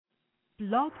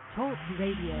Blog Talk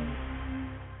Radio.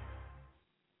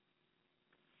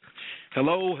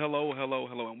 Hello,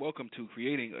 and welcome to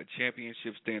Creating a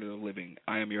Championship Standard of Living.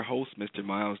 I am your host, Mr.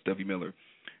 Myles W. Miller.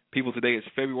 People, today is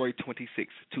February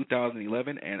 26,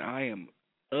 2011, and I am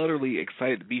utterly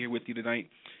excited to be here with you tonight.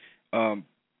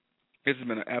 This has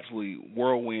been an absolutely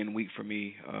whirlwind week for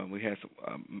me. We had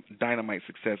some dynamite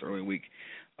success early in the week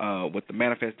with the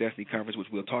Manifest Destiny Conference, which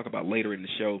we'll talk about later in the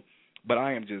show. But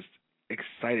I am just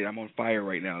excited. I'm on fire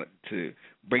right now to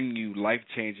bring you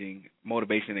life-changing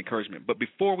motivation and encouragement. But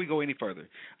before we go any further,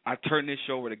 I turn this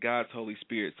show over to God's Holy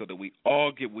Spirit so that we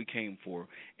all get what we came for,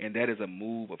 and that is a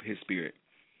move of His Spirit.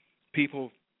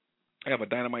 People, I have a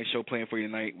dynamite show planned for you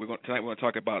tonight. Tonight we're going to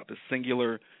talk about the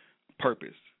singular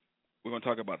purpose. We're going to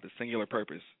talk about the singular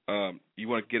purpose. You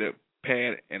want to get a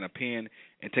pad and a pen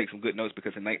and take some good notes,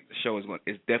 because tonight's show is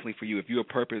definitely for you. If you're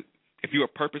a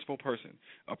purposeful person,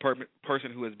 a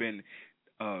person who has been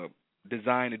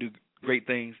designed to do great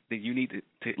things, then you need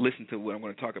to listen to what I'm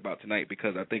going to talk about tonight,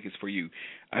 because I think it's for you.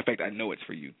 In fact, I know it's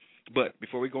for you. But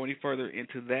before we go any further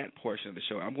into that portion of the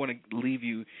show, I'm going to leave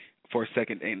you for a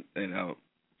second and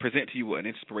present to you an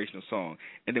inspirational song,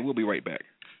 and then we'll be right back.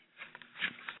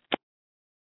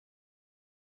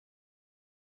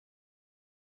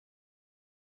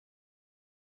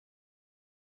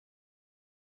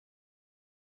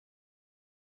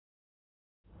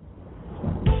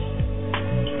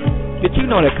 Did you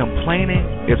know that complaining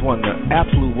is one of the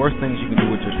absolute worst things you can do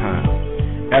with your time?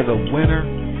 As a winner,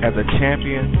 as a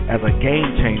champion, as a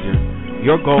game changer,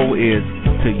 your goal is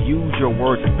to use your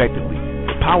words effectively.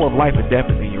 The power of life and death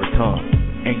is in your tongue,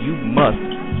 and you must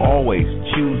always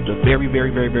choose the very,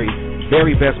 very, very, very,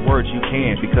 very best words you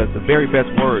can, because the very best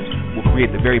words will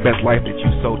create the very best life that you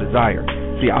so desire.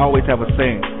 See, I always have a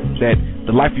saying that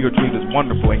the life of your dreams is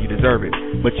wonderful and you deserve it,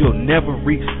 but you'll never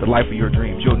reach the life of your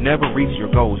dreams. You'll never reach your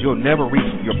goals. You'll never reach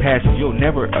your passions. You'll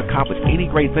never accomplish any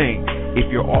great thing if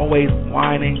you're always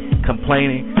whining,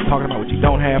 complaining, talking about what you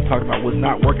don't have, talking about what's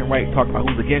not working right, talking about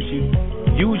who's against you.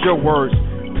 Use your words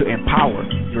to empower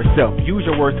yourself. Use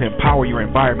your words to empower your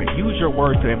environment. Use your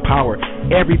words to empower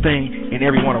everything and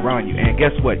everyone around you. And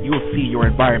guess what? You'll see your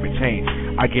environment change.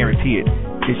 I guarantee it.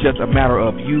 It's just a matter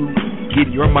of you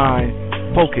getting your mind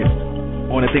focused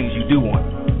on the things you do want.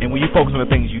 And when you focus on the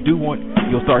things you do want,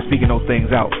 you'll start speaking those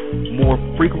things out more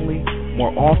frequently,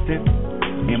 more often,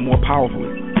 and more powerfully.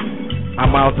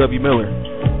 I'm Myles W. Miller,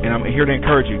 and I'm here to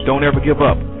encourage you. Don't ever give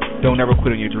up. Don't ever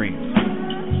quit on your dreams.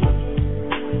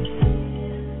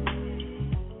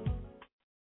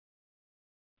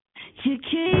 You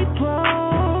keep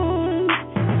on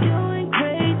doing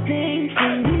great things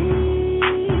for me.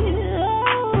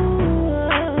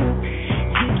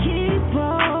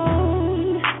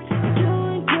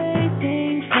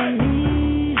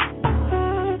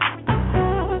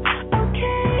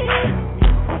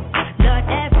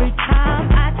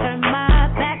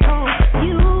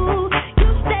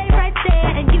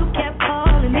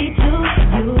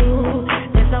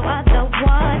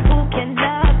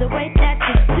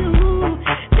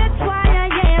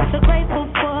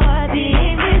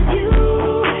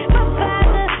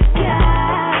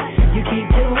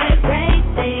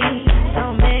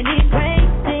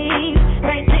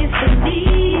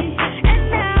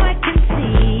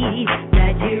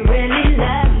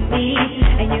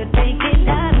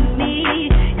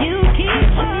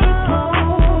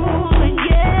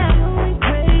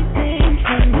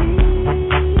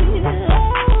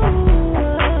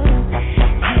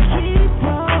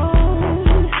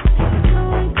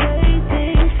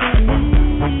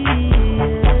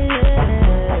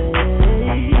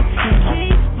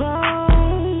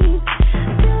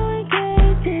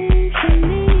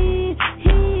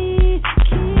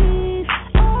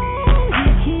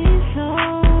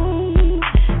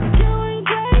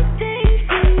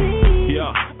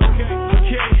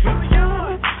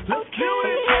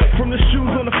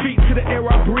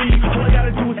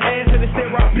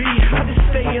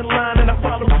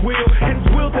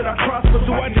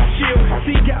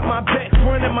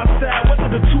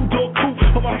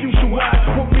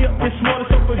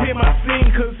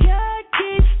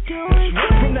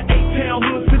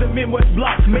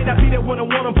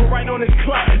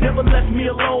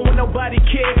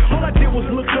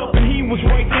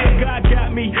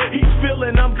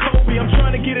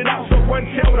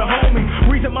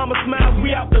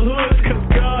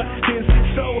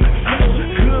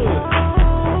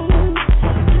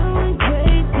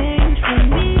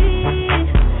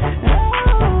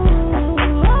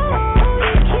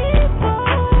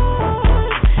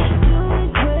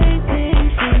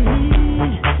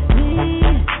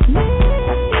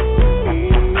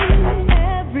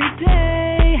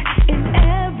 In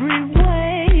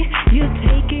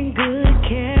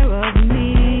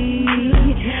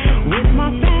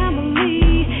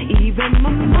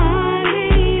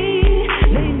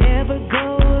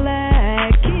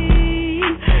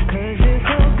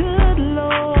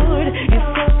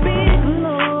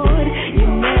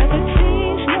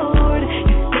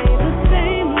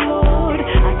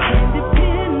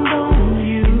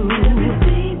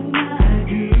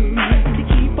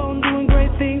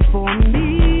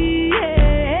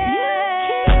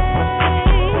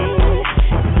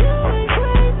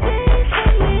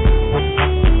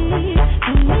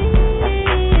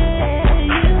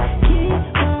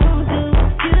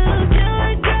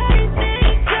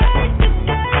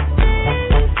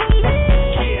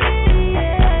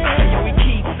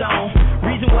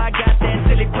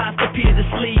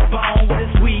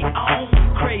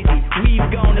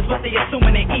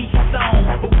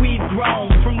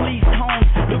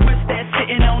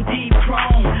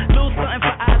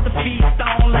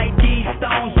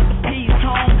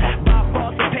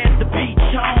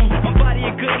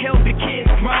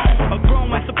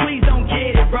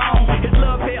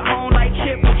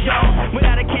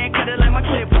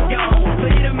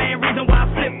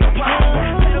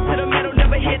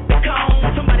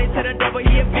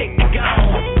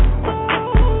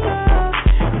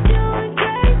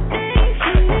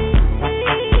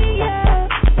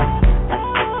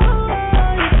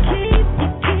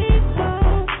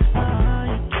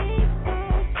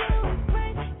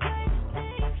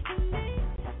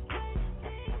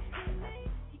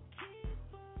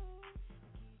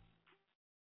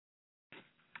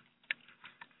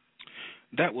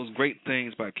That was Great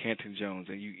Things by Canton Jones,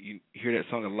 and you hear that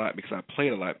song a lot because I play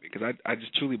it a lot because I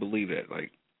just truly believe that,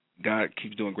 like, God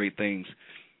keeps doing great things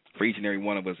for each and every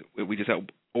one of us. We just have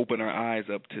to open our eyes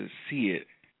up to see it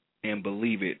and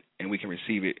believe it, and we can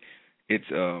receive it.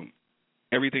 It's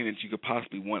everything that you could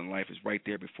possibly want in life is right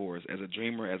there before us. As a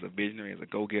dreamer, as a visionary, as a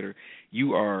go-getter,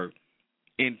 you are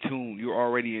in tune. You're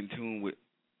already in tune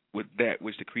with that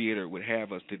which the Creator would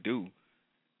have us to do.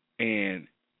 And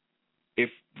if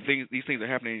these things are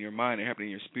happening in your mind and happening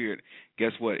in your spirit,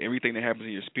 guess what? Everything that happens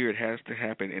in your spirit has to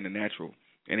happen in the natural.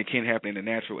 And it can't happen in the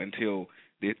natural until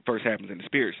it first happens in the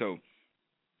spirit. So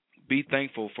be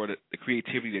thankful for the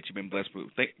creativity that you've been blessed with.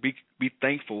 Be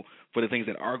thankful for the things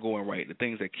that are going right, the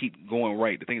things that keep going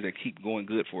right, the things that keep going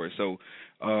good for us. So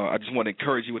I just want to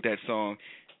encourage you with that song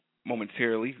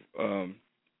momentarily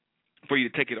for you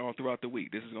to take it all throughout the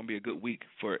week. This is going to be a good week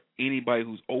for anybody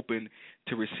who's open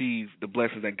to receive the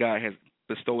blessings that God has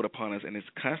bestowed upon us and is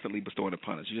constantly bestowing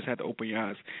upon us. You just have to open your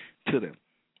eyes to them.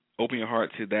 Open your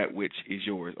heart to that which is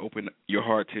yours. Open your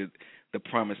heart to the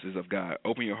promises of God.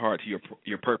 Open your heart to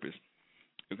your purpose.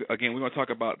 Again, we're going to talk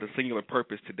about the singular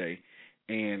purpose today.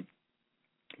 And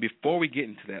before we get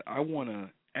into that, I want to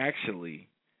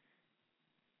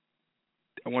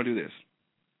do this.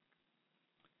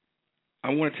 I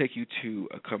want to take you to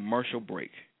a commercial break,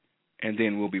 and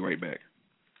then we'll be right back.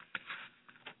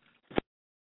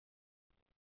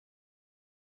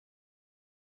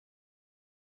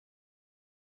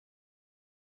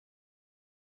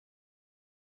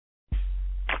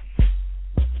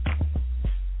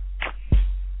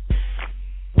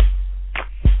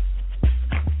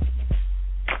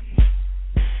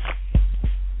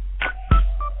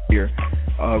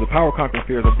 The Power of Conquering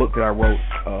Fear is a book that I wrote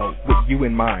with you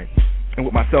in mind and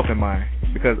with myself in mind,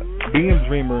 because being a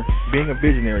dreamer, being a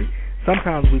visionary,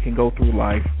 sometimes we can go through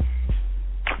life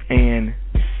and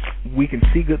we can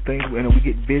see good things and we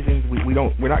get visions.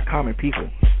 We're not common people.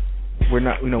 We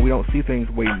don't see things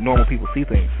the way normal people see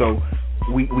things. So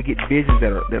we get visions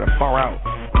that are far out,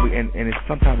 and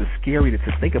sometimes it's scary to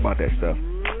think about that stuff.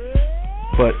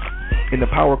 But in The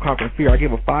Power of Conquering Fear, I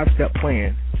give a 5-step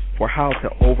plan for how to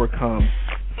overcome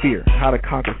fear, how to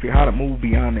conquer fear, how to move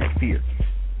beyond that fear.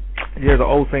 There's an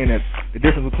old saying that the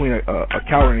difference between a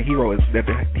coward and a hero is that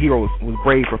the hero was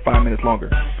brave for 5 minutes longer.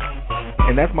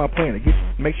 And that's my plan, to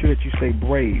make sure that you stay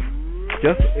brave.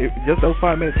 Just those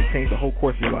 5 minutes can change the whole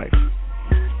course of your life.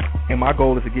 And my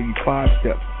goal is to give you 5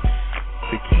 steps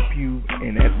to keep you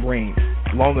in that range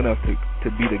long enough to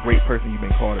be the great person you've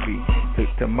been called to be,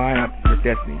 to mine out your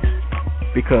destiny.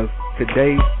 Because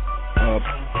today,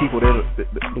 people,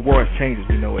 the world has changed as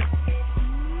we know it,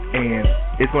 and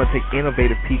it's going to take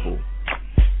innovative people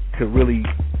to really,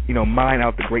 mine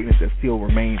out the greatness that still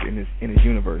remains in this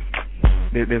universe.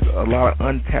 There's a lot of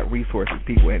untapped resources,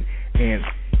 people, and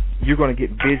you're going to get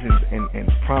visions and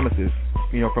promises,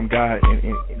 from God, and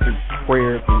through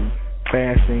prayer, through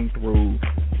fasting, through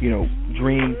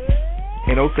dreams,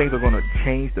 and those things are going to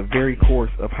change the very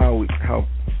course of how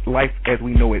life as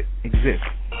we know it exists.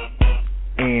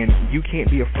 And you can't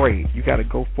be afraid. You got to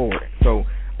go forward. So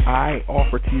I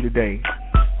offer to you today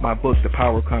my book, The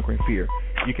Power of Conquering Fear.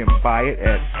 You can buy it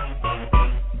at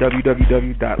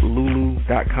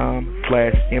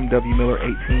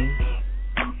www.lulu.com/MWMiller18.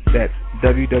 That's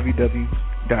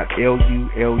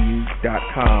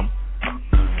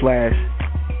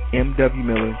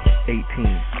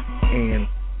www.lulu.com/MWMiller18. And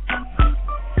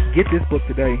get this book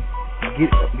today.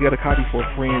 Get a copy for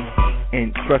a friend,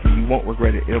 and trust me, you won't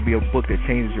regret it. It'll be a book that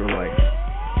changes your life.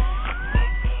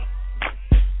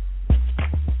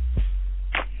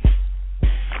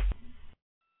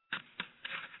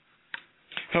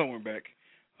 Hello, we're back.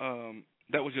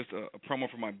 That was just a promo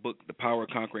for my book, The Power of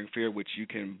Conquering Fear, which you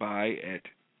can buy at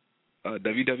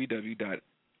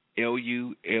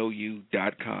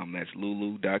www.lulu.com. That's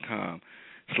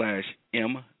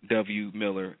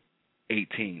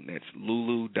lulu.com/MWMiller18. That's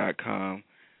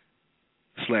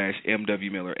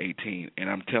lulu.com/MWMiller18. And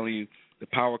I'm telling you, The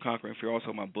Power of Conquering Fear,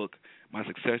 also my book, my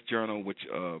success journal, which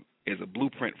is a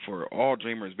blueprint for all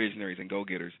dreamers, visionaries, and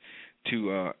go-getters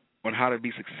on how to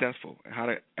be successful and how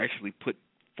to actually put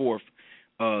forth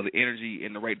the energy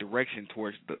in the right direction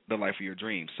towards the life of your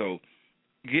dreams. So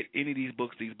get any of these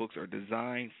books. These books are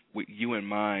designed with you in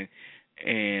mind,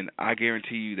 and I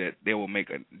guarantee you that they will make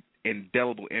an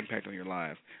indelible impact on your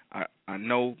life. I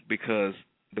know, because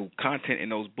the content in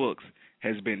those books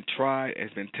has been tried, has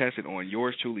been tested on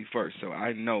yours truly first. So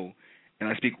I know, and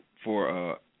I speak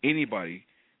for anybody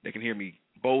that can hear me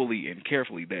boldly and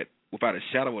carefully, that without a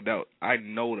shadow of a doubt, I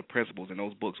know the principles in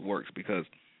those books works, because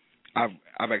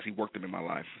I've actually worked them in my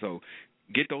life. So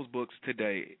Get those books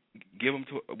today. Give them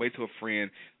away to a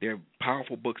friend. They're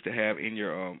powerful books to have in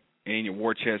your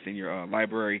war chest, in your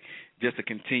library, just to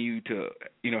continue to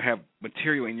have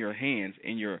material in your hands,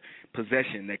 in your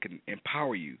possession that can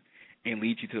empower you and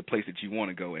lead you to the place that you want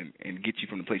to go and get you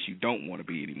from the place you don't want to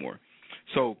be anymore.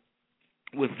 So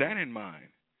with that in mind,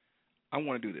 I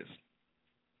want to do this.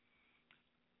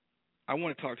 I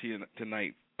want to talk to you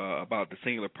tonight about the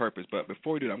singular purpose, but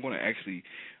before we do that, I'm going to actually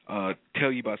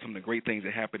tell you about some of the great things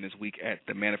that happened this week at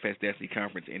the Manifest Destiny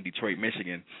Conference in Detroit,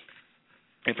 Michigan.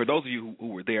 And for those of you who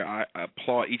were there, I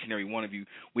applaud each and every one of you.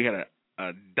 We had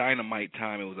a dynamite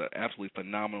time. It was an absolutely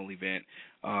phenomenal event.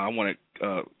 I want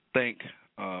to thank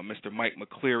Mr. Mike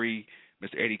McCleary,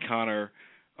 Mr. Eddie Connor,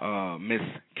 Miss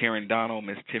Karen Donald,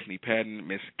 Miss Tiffany Patton,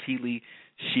 Miss Keely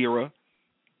Shearer,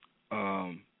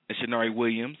 and Shanari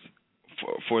Williams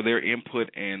for their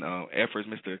input and efforts,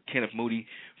 Mr. Kenneth Moody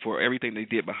for everything they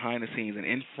did behind the scenes and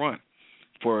in front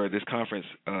for this conference,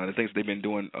 the things they've been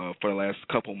doing for the last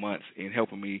couple months in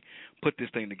helping me put this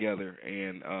thing together.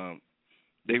 And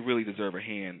they really deserve a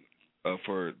hand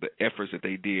for the efforts that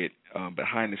they did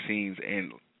behind the scenes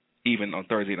and even on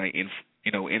Thursday night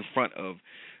in front of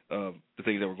the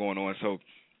things that were going on. So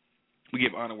we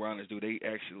give honor where honors due. They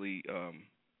actually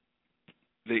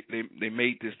They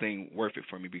made this thing worth it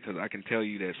for me, because I can tell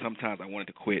you that sometimes I wanted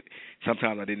to quit.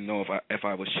 Sometimes I didn't know if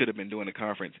I should have been doing the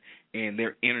conference. And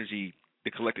their energy, the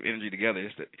collective energy together,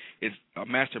 it's a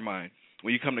mastermind.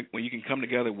 When you can come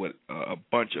together with a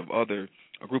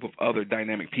group of other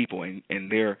dynamic people,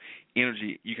 and their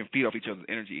energy, you can feed off each other's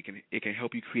energy. It can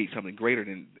help you create something greater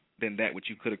than that which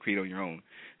you could have created on your own.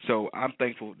 So I'm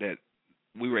thankful that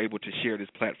we were able to share this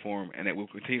platform, and that we'll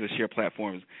continue to share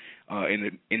platforms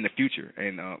in the future.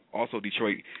 And also,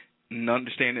 Detroit,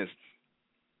 understand this,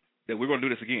 that we're going to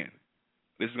do this again.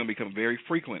 This is going to become very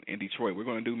frequent in Detroit. We're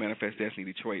going to do Manifest Destiny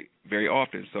Detroit very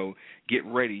often. So get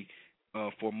ready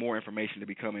for more information to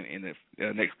be coming in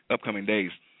the next upcoming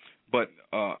days. But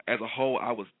as a whole,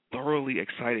 I was thoroughly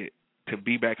excited to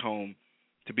be back home,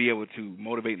 to be able to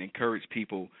motivate and encourage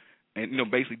people, and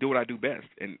basically do what I do best,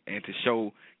 and to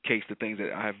showcase the things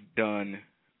that I've done.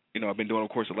 I've been doing, of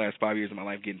course, the last 5 years of my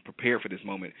life, getting prepared for this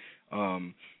moment.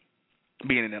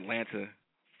 Being in Atlanta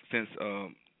since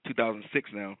 2006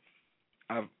 now,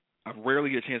 I've rarely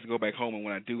get a chance to go back home, and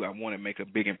when I do, I want to make a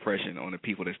big impression on the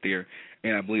people that's there,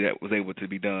 and I believe that was able to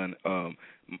be done.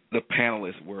 The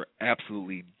panelists were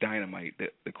absolutely dynamite.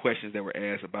 The questions that were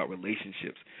asked about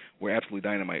relationships were absolutely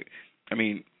dynamite. I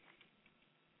mean,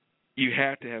 you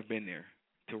have to have been there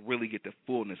to really get the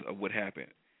fullness of what happened.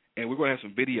 And we're going to have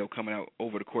some video coming out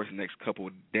over the course of the next couple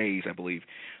of days, I believe,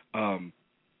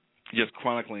 just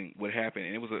chronicling what happened.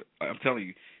 And I'm telling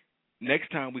you,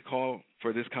 next time we call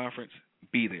for this conference,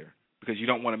 be there, because you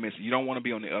don't want to miss it. You don't want to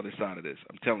be on the other side of this.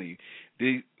 I'm telling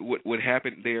you, what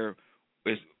happened there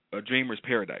is a dreamer's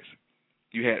paradise.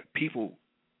 You had people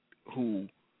who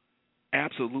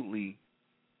absolutely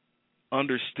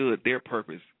understood their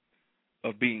purpose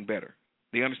of being better.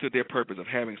 They understood their purpose of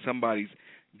having somebody's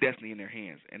destiny in their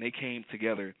hands, and they came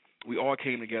together. We all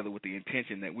came together with the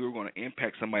intention that we were going to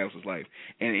impact somebody else's life,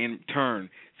 and in turn,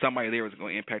 somebody there was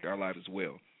going to impact our lives as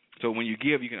well. So when you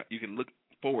give, you can look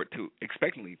forward to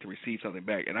expectantly to receive something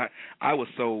back. And I was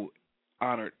so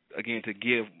honored again to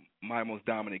give my most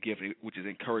dominant gift, which is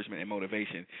encouragement and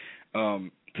motivation,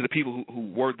 to the people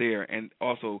who were there, and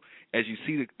also as you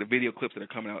see the video clips that are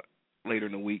coming out later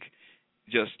in the week,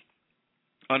 just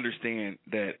understand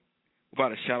that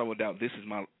without a shadow of a doubt,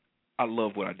 I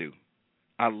love what I do.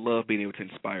 I love being able to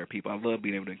inspire people. I love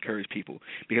being able to encourage people,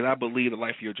 because I believe the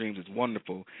life of your dreams is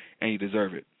wonderful and you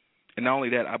deserve it. And not only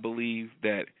that, I believe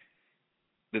that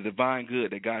the divine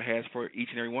good that God has for each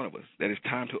and every one of us, that it's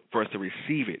time for us to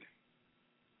receive it,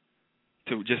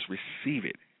 to just receive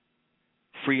it,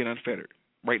 free and unfettered,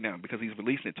 right now, because He's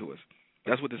releasing it to us.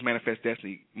 That's what this Manifest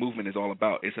Destiny movement is all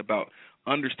about. It's about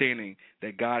understanding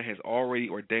that God has already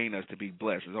ordained us to be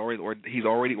blessed. He's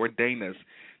already ordained us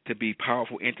to be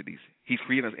powerful entities. He's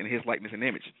created us in His likeness and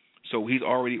image. So He's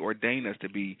already ordained us to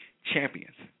be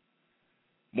champions,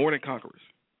 more than conquerors.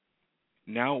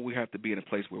 Now we have to be in a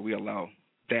place where we allow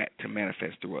that to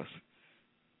manifest through us.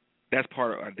 That's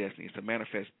part of our destiny, is to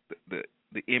manifest the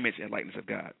image and likeness of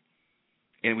God.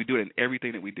 And we do it in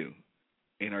everything that we do,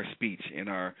 in our speech, in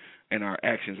our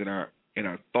actions, in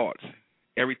our thoughts.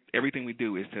 Everything we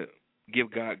do is to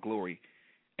give God glory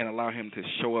and allow Him to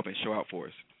show up and show out for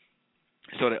us,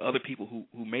 so that other people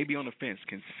who may be on the fence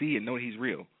can see and know He's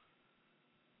real.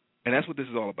 And that's what this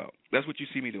is all about. That's what you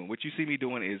see me doing. What you see me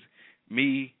doing is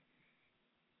me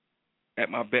at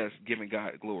my best giving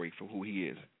God glory for who He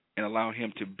is, and allowing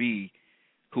Him to be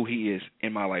who He is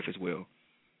in my life as well.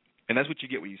 And that's what you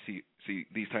get when you see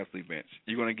these types of events.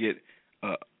 You're going to get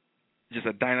just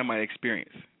a dynamite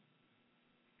experience.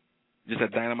 Just a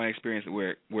dynamite experience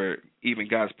where even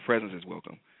God's presence is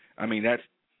welcome. I mean, that's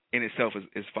in itself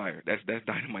is fire. That's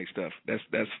dynamite stuff.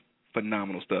 That's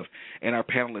phenomenal stuff. And our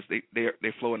panelists,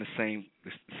 they flow in the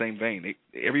same vein.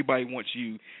 Everybody wants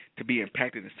you to be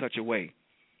impacted in such a way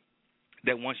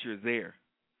that once you're there,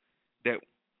 that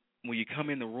when you come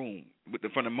in the room,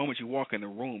 from the moment you walk in the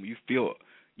room, you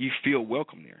feel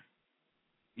welcome there.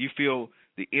 You feel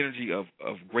the energy of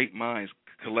great minds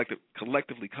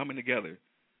collectively coming together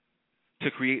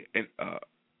to create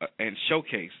and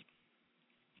showcase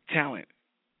talent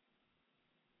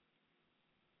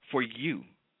for you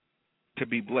to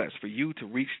be blessed, for you to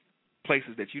reach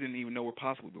places that you didn't even know were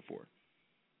possible before.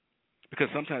 Because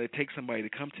sometimes it takes somebody to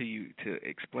come to you to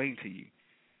explain to you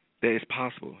that it's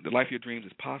possible. The life of your dreams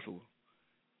is possible.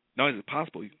 Not only is it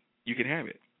possible, you can have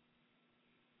it.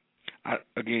 I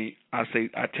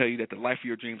tell you that the life of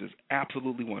your dreams is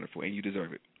absolutely wonderful, and you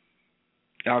deserve it.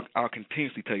 I'll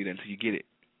continuously tell you that until you get it,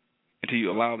 until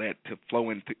you allow that to flow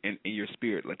in your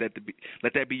spirit. Let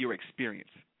that be your experience.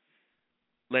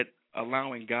 Let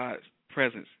allowing God's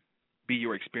presence be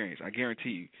your experience. I guarantee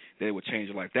you that it will change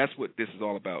your life. That's what this is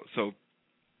all about. So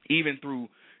even through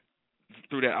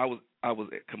that, I was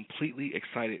completely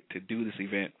excited to do this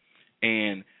event,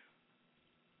 and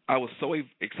I was so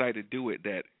excited to do it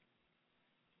that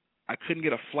I couldn't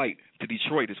get a flight to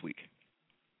Detroit this week.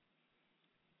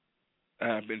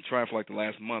 I've been trying for like the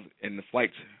last month, and the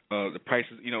flights, the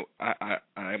prices. You know, I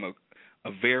am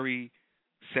a very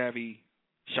savvy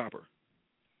shopper,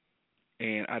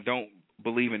 and I don't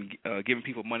believe in giving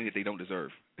people money that they don't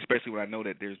deserve, especially when I know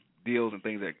that there's deals and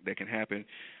things that can happen.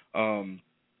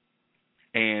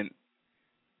 And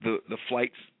the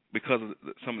flights, because of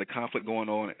some of the conflict going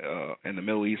on in the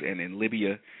Middle East and in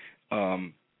Libya,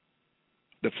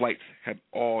 the flights have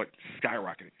all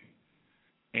skyrocketed,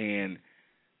 and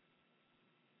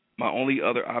my only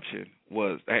other option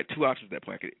was, I had two options at that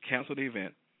point. I could cancel the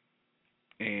event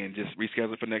and just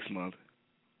reschedule it for next month,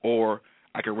 or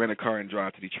I could rent a car and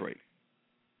drive to Detroit.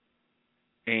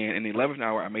 And in the 11th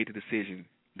hour, I made the decision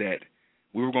that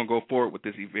we were going to go forward with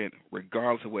this event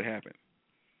regardless of what happened.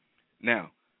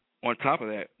 Now, on top of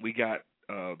that, we got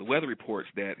the weather reports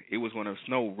that it was going to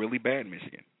snow really bad in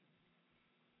Michigan.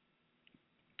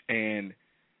 And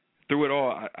through it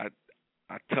all,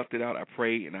 I toughed it out. I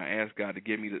prayed, and I asked God to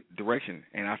give me the direction,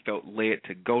 and I felt led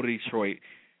to go to Detroit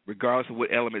regardless of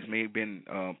what elements may have been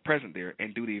present there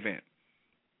and do the event.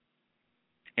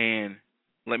 And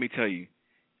let me tell you,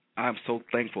 I'm so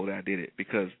thankful that I did it,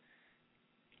 because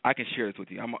I can share this with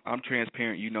you. I'm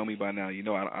transparent. You know me by now. You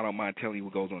know I don't mind telling you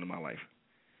what goes on in my life.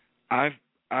 I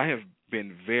have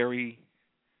been very,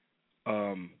 I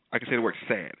can say the word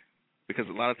sad, because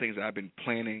a lot of things that I've been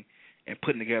planning and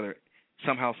putting together,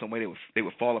 somehow, some way, they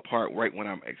would fall apart right when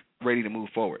I'm ready to move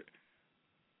forward.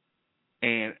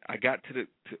 And I got to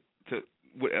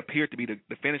what appeared to be the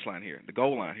finish line here, the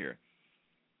goal line here.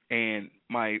 And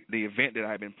the event that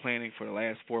I've been planning for the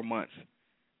last 4 months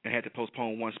and had to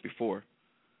postpone once before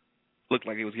looked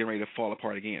like it was getting ready to fall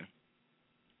apart again.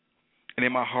 And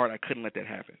in my heart, I couldn't let that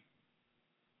happen.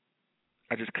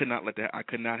 I just could not let that.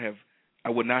 I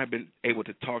would not have been able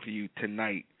to talk to you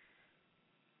tonight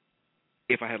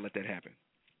if I had let that happen,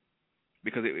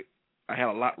 because I had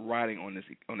a lot riding on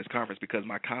this conference, because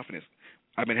my confidence.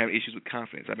 I've been having issues with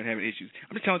confidence. I've been having issues.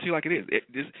 I'm just telling it to you like it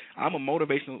is. I'm a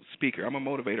motivational speaker. I'm a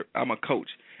motivator. I'm a coach,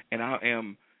 and I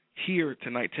am here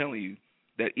tonight telling you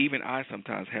that even I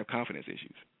sometimes have confidence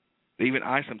issues. That even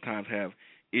I sometimes have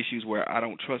issues where I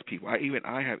don't trust people.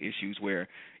 I have issues where,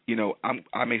 you know,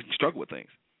 I may struggle with things,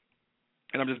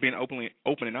 and I'm just being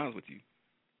open and honest with you.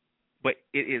 But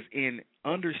it is in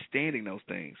understanding those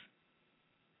things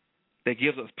that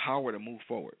gives us power to move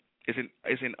forward.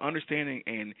 It's in understanding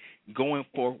and going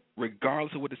for,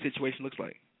 regardless of what the situation looks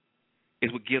like,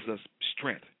 is what gives us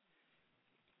strength.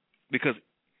 Because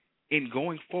in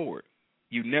going forward,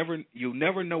 you'll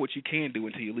never know what you can do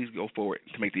until you at least go forward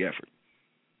to make the effort.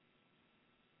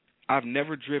 I've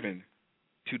never driven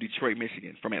to Detroit,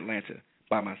 Michigan from Atlanta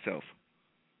by myself,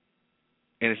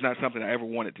 and it's not something I ever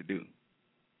wanted to do.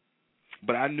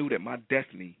 But I knew that my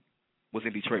destiny was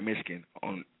in Detroit, Michigan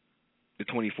on the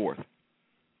 24th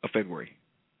of February.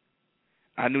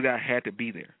 I knew that I had to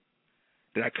be there,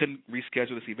 that I couldn't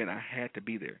reschedule this event. I had to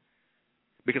be there.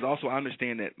 Because also I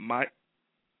understand that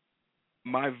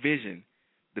my vision,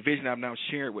 the vision I've now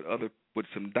shared with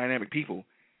some dynamic people,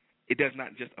 it does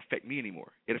not just affect me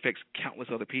anymore. It affects countless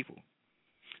other people.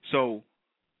 So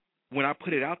when I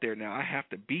put it out there now, I have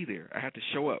to be there. I have to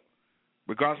show up,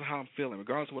 regardless of how I'm feeling,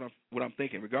 regardless of what I'm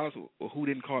thinking, regardless of who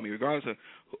didn't call me, regardless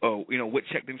of what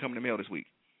check didn't come in the mail this week.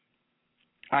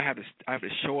 I have to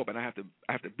show up, and I have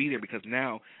to be there, because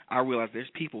now I realize there's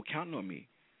people counting on me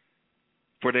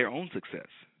for their own success.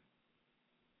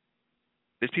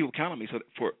 There's people counting on me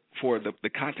for the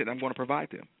content I'm going to provide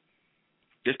them.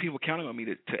 There's people counting on me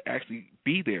to actually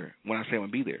be there when I say I'm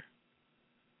going to be there.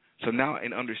 So now,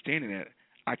 in understanding that,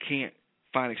 I can't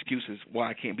find excuses why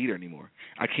I can't be there anymore.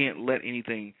 I can't let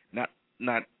anything not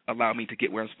allow me to get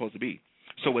where I'm supposed to be.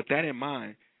 So with that in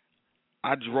mind,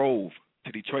 I drove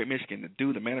to Detroit, Michigan to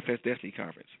do the Manifest Destiny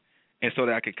Conference, and so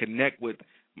that I could connect with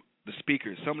the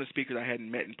speakers, some of the speakers I hadn't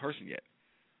met in person yet.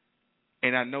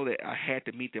 And I know that I had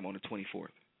to meet them on the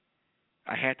 24th.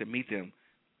 I had to meet them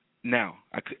now.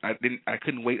 I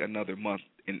couldn't wait another month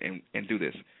and do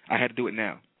this. I had to do it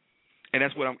now. And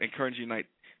that's what I'm encouraging you tonight.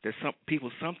 There's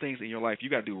some things in your life you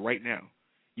got to do right now.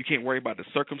 You can't worry about the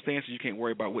circumstances. You can't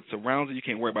worry about what surrounds it. You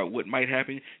can't worry about what might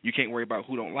happen. You can't worry about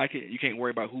who don't like it. You can't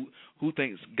worry about who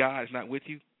thinks God is not with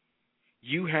you.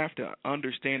 You have to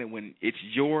understand that when it's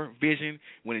your vision,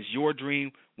 when it's your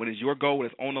dream, when it's your goal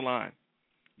that's on the line,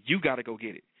 you got to go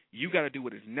get it. You got to do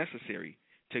what is necessary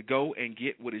to go and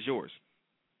get what is yours.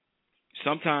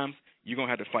 Sometimes you're going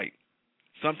to have to fight.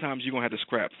 Sometimes you're going to have to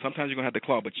scrap. Sometimes you're going to have to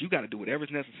claw, but you got to do whatever's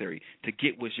necessary to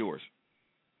get what's yours.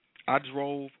 I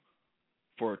drove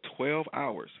for 12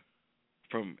 hours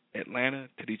from Atlanta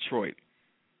to Detroit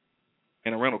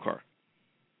in a rental car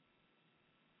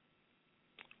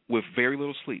with very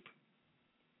little sleep.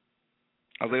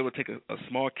 I was able to take a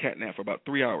small cat nap for about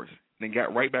 3 hours, then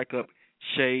got right back up,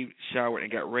 shaved, showered,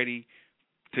 and got ready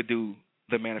to do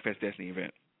the Manifest Destiny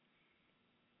event.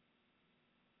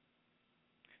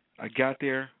 I got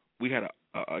there. We had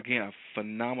a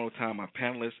phenomenal time. Our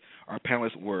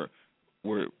panelists were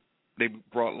they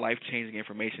brought life-changing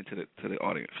information to the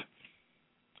audience.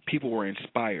 People were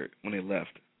inspired when they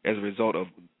left as a result of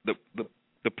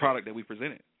the product that we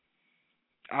presented.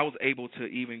 I was able to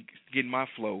even get my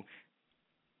flow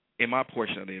in my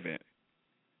portion of the event,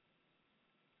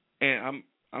 and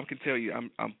I can tell you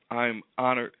I'm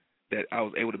honored that I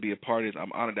was able to be a part of this.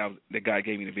 I'm honored that God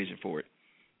gave me the vision for it.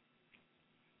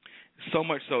 So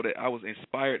much so that I was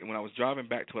inspired when I was driving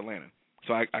back to Atlanta.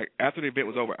 So I after the event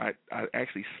was over, I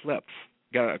actually slept,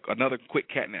 got another quick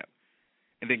cat nap,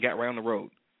 and then got right on the road.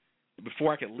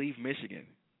 Before I could leave Michigan,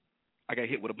 I got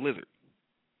hit with a blizzard.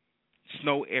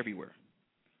 Snow everywhere.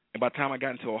 And by the time I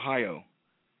got into Ohio,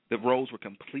 the roads were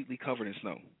completely covered in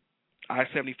snow.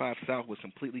 I-75 South was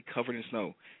completely covered in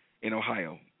snow in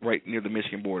Ohio, right near the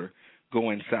Michigan border,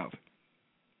 going south.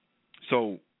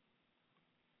 So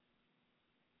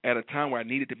at a time where I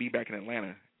needed to be back in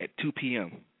Atlanta at 2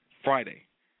 p.m. Friday,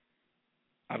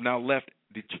 I've now left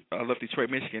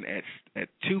Detroit, Michigan at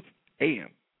 2 a.m.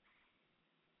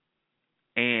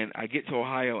 And I get to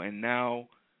Ohio, and now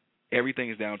everything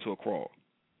is down to a crawl.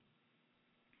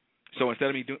 So instead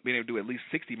of me being able to do at least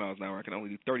 60 miles an hour, I can only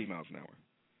do 30 miles an hour.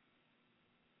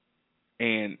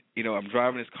 And, I'm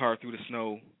driving this car through the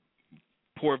snow,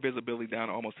 poor visibility down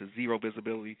almost to zero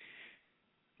visibility.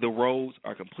 The roads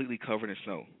are completely covered in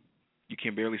snow. You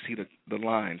can barely see the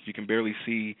lines. You can barely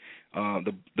see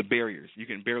the barriers. You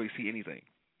can barely see anything.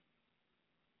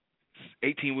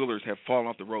 18-wheelers have fallen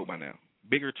off the road by now.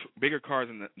 Bigger cars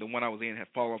than the one I was in have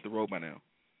fallen off the road by now.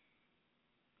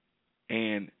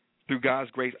 And through God's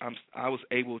grace, I was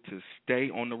able to stay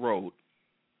on the road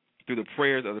through the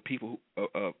prayers of the people,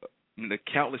 the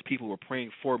countless people who were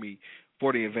praying for me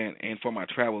for the event and for my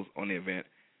travels on the event.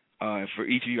 And for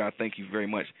each of you, I thank you very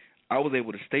much. I was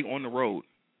able to stay on the road,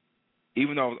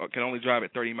 even though I can only drive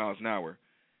at 30 miles an hour,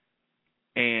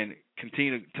 and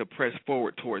continue to press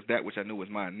forward towards that which I knew was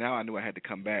mine. Now I knew I had to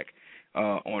come back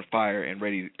on fire and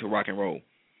ready to rock and roll.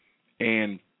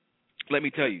 And let me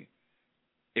tell you,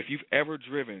 if you've ever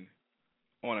driven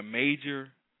on a major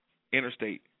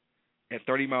interstate at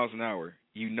 30 miles an hour,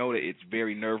 you know that it's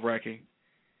very nerve-wracking.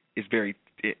 It's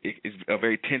a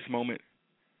very tense moment.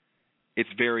 It's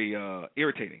very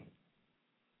irritating.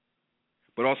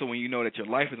 But also when you know that your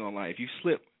life is on the line, if you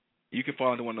slip, you can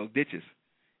fall into one of those ditches,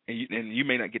 and you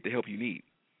may not get the help you need.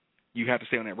 You have to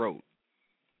stay on that road.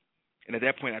 And at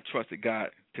that point, I trusted God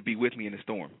to be with me in the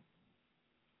storm.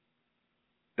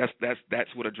 That's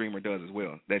what a dreamer does as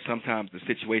well. That sometimes the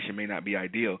situation may not be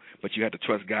ideal, but you have to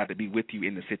trust God to be with you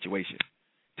in the situation,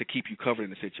 to keep you covered in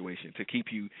the situation, to keep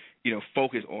you,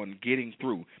 focused on getting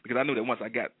through. Because I knew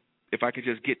that if I could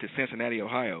just get to Cincinnati,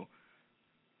 Ohio,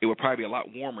 it would probably be a lot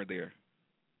warmer there.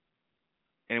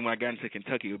 And when I got into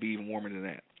Kentucky, it would be even warmer than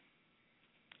that.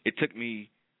 It took me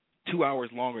 2 hours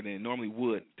longer than it normally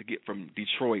would to get from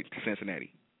Detroit to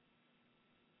Cincinnati.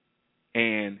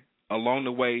 And along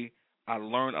the way, I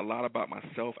learned a lot about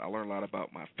myself. I learned a lot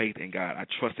about my faith in God. I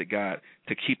trusted God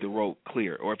to keep the road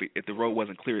clear, or if the road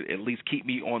wasn't clear, at least keep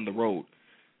me on the road,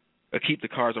 or keep the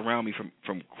cars around me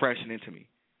from crashing into me,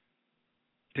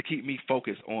 to keep me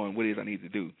focused on what it is I need to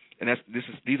do. And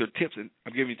these are tips that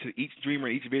I'm giving to each dreamer,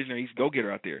 each visionary, each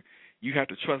go-getter out there. You have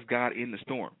to trust God in the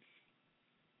storm,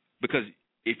 because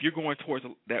if you're going towards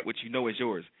that which you know is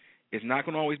yours, it's not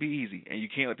going to always be easy, and you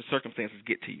can't let the circumstances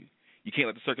get to you. You can't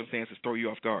let the circumstances throw you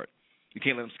off guard. You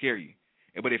can't let them scare you.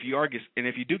 But if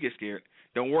you do get scared,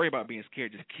 don't worry about being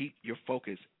scared. Just keep your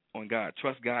focus on God.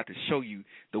 Trust God to show you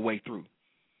the way through,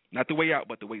 not the way out,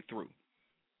 but the way through.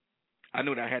 I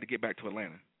knew that I had to get back to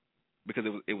Atlanta because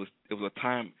it was a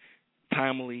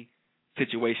timely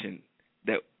situation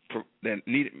that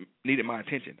needed my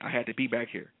attention. I had to be back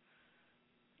here.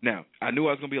 Now, I knew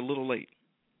I was going to be a little late,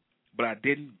 but I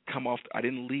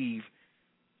didn't leave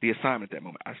the assignment at that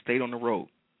moment. I stayed on the road.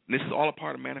 And this is all a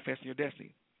part of manifesting your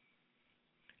destiny.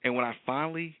 And when I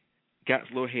finally got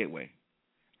a little headway,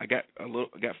 I got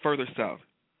further south,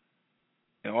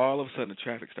 and all of a sudden the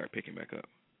traffic started picking back up.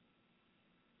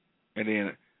 And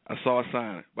then I saw a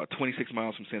sign about 26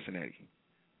 miles from Cincinnati.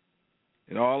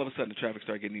 And all of a sudden the traffic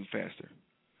started getting even faster.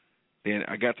 Then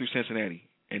I got through Cincinnati,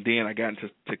 and then I got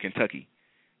into Kentucky.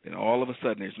 And all of a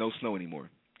sudden there's no snow anymore,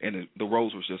 and the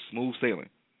roads were just smooth sailing.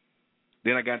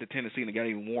 Then I got to Tennessee, and it got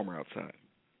even warmer outside.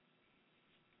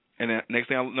 And the next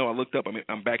thing I know, I looked up.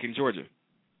 I'm back in Georgia.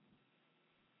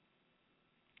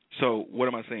 So what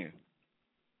am I saying?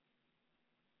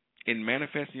 In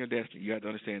manifesting your destiny, you have to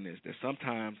understand this, that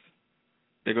sometimes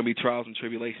there are going to be trials and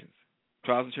tribulations.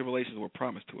 Trials and tribulations were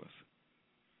promised to us.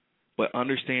 But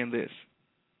understand this,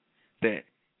 that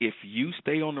if you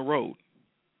stay on the road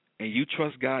and you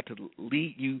trust God to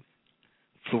lead you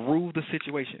through the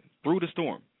situation, through the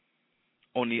storm,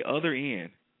 on the other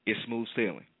end is smooth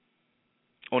sailing.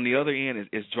 On the other end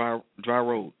is dry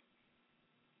road.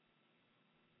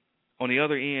 On the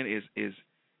other end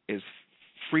is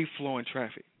free flowing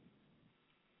traffic.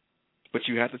 But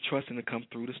you have to trust Him to come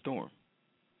through the storm.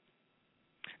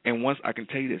 And once, I can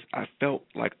tell you this, I felt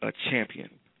like a champion.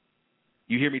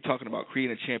 You hear me talking about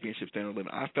creating a championship standard of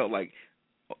living. I felt like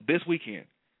this weekend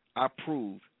I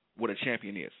proved what a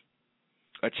champion is.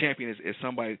 A champion is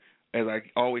somebody, as I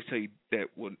always tell you,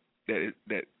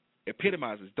 that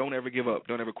epitomizes don't ever give up,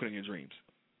 don't ever quit on your dreams.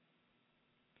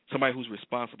 Somebody who's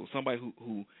responsible, somebody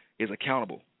who is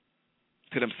accountable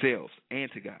to themselves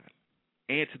and to God,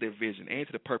 and to their vision, and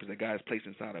to the purpose that God has placed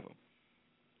inside of them.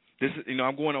 This is,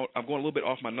 I'm going a little bit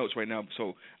off my notes right now,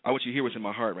 so I want you to hear what's in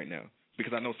my heart right now,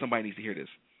 because I know somebody needs to hear this.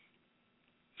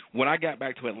 When I got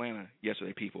back to Atlanta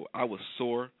yesterday, people, I was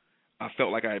sore. I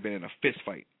felt like I had been in a fist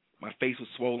fight. My face was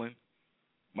swollen.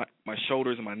 My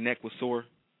shoulders and my neck was sore.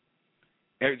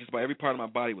 Just about every part of my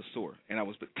body was sore, and I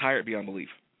was tired beyond belief.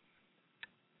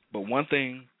 But one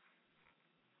thing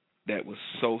that was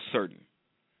so certain,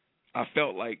 I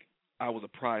felt like I was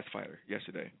a prize fighter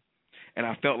yesterday, and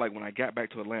I felt like when I got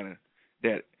back to Atlanta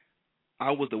that I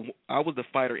was the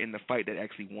fighter in the fight that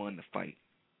actually won the fight,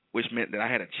 which meant that I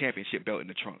had a championship belt in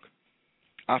the trunk.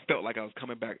 I felt like I was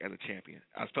coming back as a champion.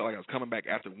 I felt like I was coming back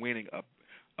after winning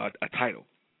a title,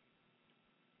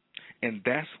 and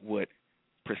that's what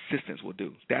persistence will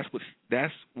do. That's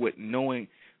what knowing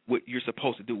what you're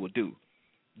supposed to do will do.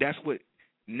 That's what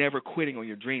never quitting on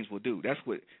your dreams will do. That's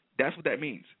what that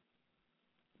means.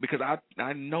 Because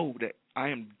I know that I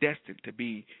am destined to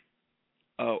be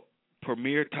a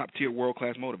premier, top-tier,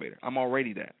 world-class motivator. I'm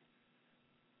already that.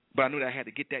 But I knew that I had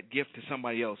to get that gift to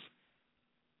somebody else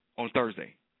on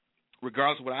Thursday.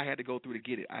 Regardless of what I had to go through to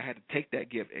get it, I had to take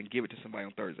that gift and give it to somebody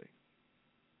on Thursday.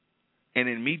 And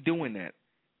in me doing that,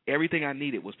 everything I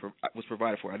needed was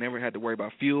provided for. I never had to worry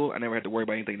about fuel. I never had to worry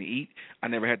about anything to eat. I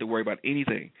never had to worry about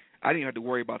anything. I didn't even have to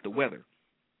worry about the weather.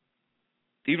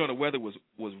 Even though the weather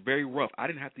was very rough, I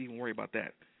didn't have to even worry about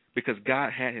that because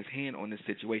God had His hand on this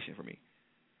situation for me.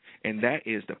 And that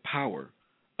is the power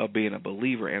of being a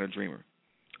believer and a dreamer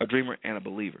and a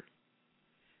believer.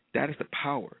 That is the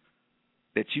power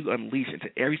that you unleash into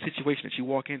every situation that you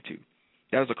walk into.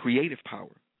 That is a creative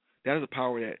power. That is a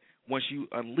power that once you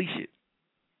unleash it,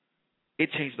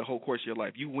 it changes the whole course of your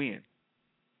life. You win.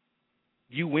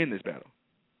 You win this battle.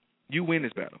 You win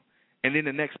this battle. And then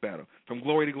the next battle, from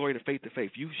glory to glory, to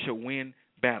faith, you shall win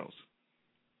battles.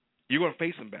 You're going to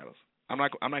face some battles. I'm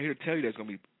not here to tell you that it's going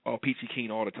to be all peachy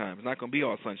keen all the time. It's not going to be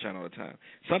all sunshine all the time.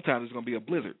 Sometimes it's going to be a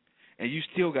blizzard, and you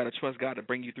still got to trust God to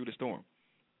bring you through the storm.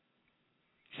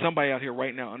 Somebody out here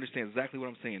right now understands exactly what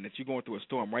I'm saying, that you're going through a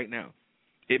storm right now.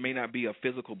 It may not be a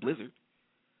physical blizzard.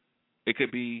 It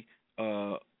could be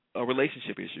a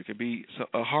relationship issue. It could be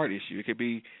a heart issue. It could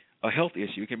be a health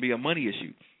issue. It can be a money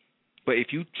issue. But if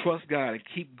you trust God and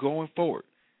keep going forward,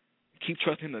 keep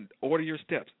trusting Him to order your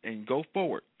steps and go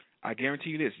forward, I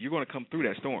guarantee you this: you're going to come through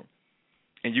that storm,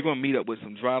 and you're going to meet up with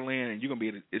some dry land, and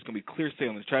it's going to be clear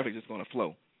sailing. The traffic is just going to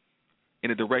flow in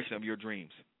the direction of your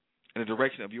dreams, in the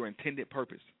direction of your intended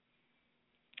purpose.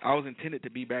 I was intended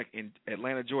to be back in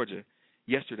Atlanta, Georgia,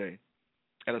 yesterday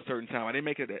at a certain time. I didn't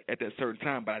make it at that certain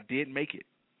time, but I did make it.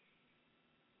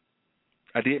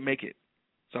 I did make it,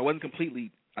 so I didn't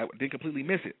completely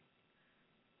miss it.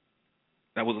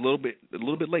 I was a little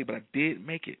bit late, but I did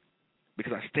make it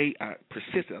because I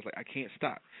persisted. I was like, I can't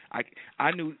stop.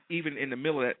 I knew even in the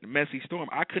middle of that messy storm,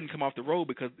 I couldn't come off the road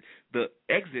because the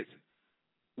exits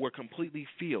were completely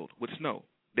filled with snow.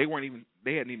 They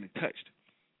hadn't even touched.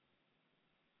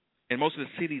 And most of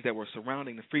the cities that were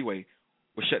surrounding the freeway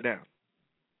were shut down.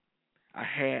 I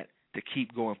had to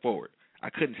keep going forward. I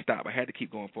couldn't stop. I had to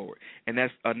keep going forward. And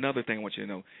that's another thing I want you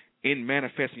to know. In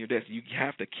manifesting your destiny, you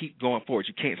have to keep going forward.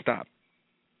 You can't stop.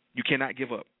 You cannot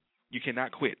give up. You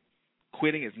cannot quit.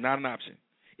 Quitting is not an option.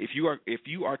 If you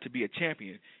are to be a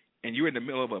champion and you're in the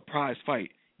middle of a prize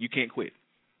fight, you can't quit.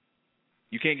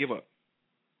 You can't give up.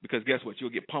 Because guess what?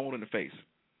 You'll get pummeled in the face.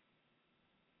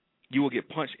 You will get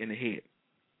punched in the head.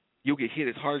 You'll get hit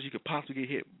as hard as you could possibly get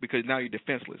hit because now you're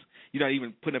defenseless. You're not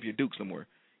even putting up your dukes no more.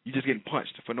 You're just getting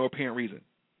punched for no apparent reason.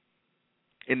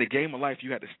 In the game of life,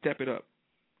 you had to step it up.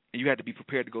 And you had to be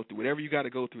prepared to go through whatever you got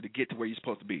to go through to get to where you're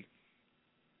supposed to be.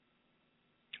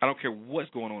 I don't care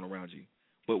what's going on around you,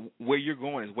 but where you're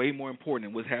going is way more important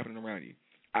than what's happening around you.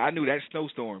 I knew that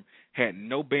snowstorm had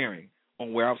no bearing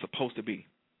on where I was supposed to be.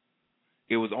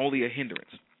 It was only a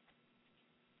hindrance.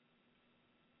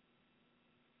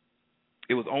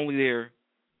 It was only there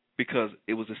because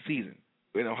it was a season.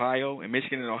 In Ohio, in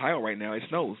Michigan and Ohio right now, it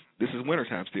snows. This is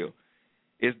wintertime still.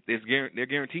 They're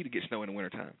guaranteed to get snow in the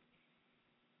wintertime.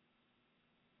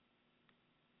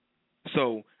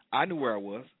 So I knew where I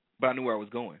was, but I knew where I was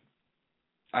going.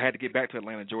 I had to get back to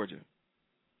Atlanta, Georgia.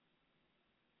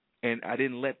 And I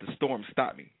didn't let the storm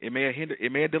stop me. It may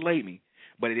have delayed me,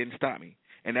 but it didn't stop me.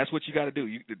 And that's what you got to do.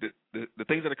 The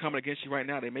things that are coming against you right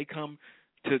now, they may come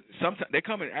to sometimes they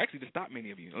come in actually to stop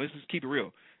many of you. Let's just keep it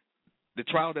real. The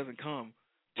trial doesn't come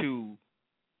to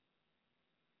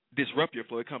disrupt your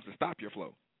flow; it comes to stop your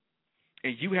flow.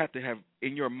 And you have to have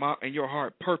in your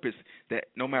heart purpose that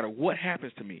no matter what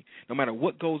happens to me, no matter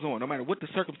what goes on, no matter what the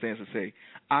circumstances say,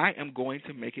 I am going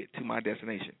to make it to my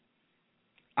destination.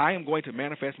 I am going to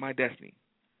manifest my destiny.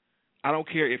 I don't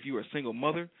care if you're a single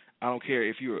mother. I don't care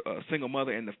if you're a single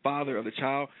mother and the father of the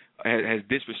child has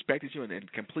disrespected you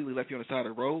and completely left you on the side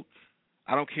of the road.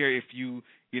 I don't care if you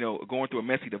going through a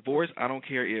messy divorce. I don't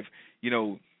care if,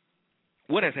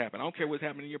 what has happened. I don't care what's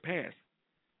happened in your past.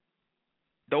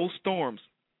 Those storms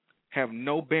have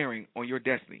no bearing on your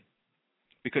destiny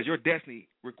because your destiny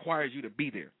requires you to be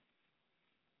there.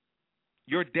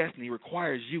 Your destiny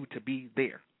requires you to be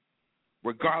there,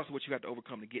 regardless of what you have to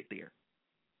overcome to get there.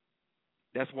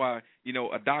 That's why,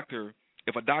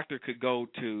 if a doctor could go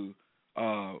to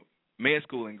med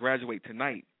school and graduate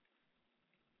tonight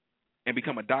and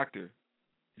become a doctor,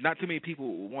 not too many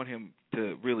people will want him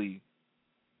to really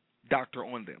doctor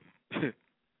on them.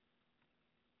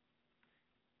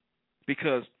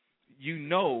 Because you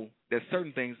know that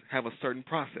certain things have a certain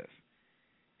process.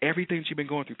 Everything that you've been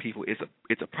going through, people,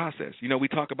 it's a process. We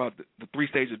talk about the 3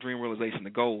 stages of dream realization: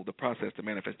 the goal, the process, the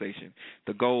manifestation.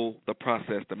 The goal, the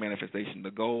process, the manifestation.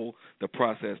 The goal, the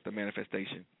process, the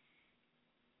manifestation.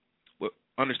 Well,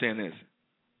 understand this.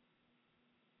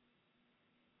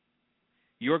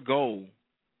 Your goal,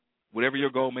 whatever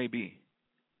your goal may be,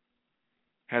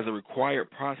 has a required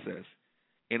process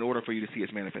in order for you to see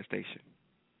its manifestation.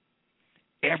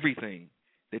 Everything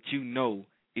that you know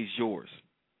is yours.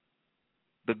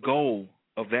 The goal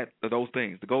of those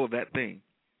things, the goal of that thing,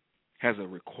 has a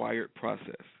required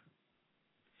process.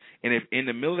 And if in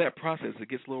the middle of that process it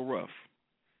gets a little rough,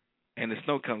 and the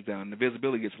snow comes down, and the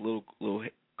visibility gets a little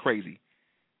crazy,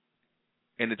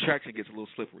 and the traction gets a little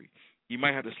slippery, you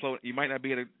might have to slow. You might not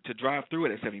be able to drive through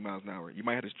it at 70 miles an hour. You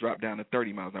might have to drop down to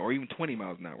 30 miles an hour, or even 20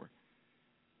 miles an hour.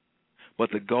 But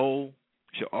the goal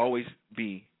should always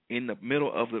be, in the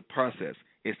middle of the process,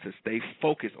 is to stay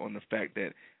focused on the fact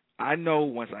that I know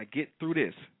once I get through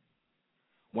this,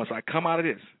 once I come out of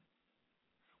this,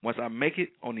 once I make it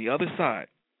on the other side,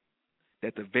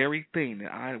 that the very thing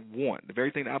that I want, the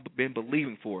very thing that I've been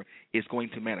believing for, is going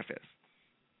to manifest.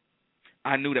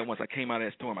 I knew that once I came out of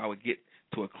that storm, I would get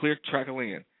to a clear track of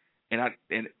land, and I'd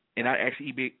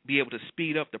actually be able to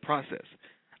speed up the process.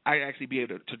 I'd actually be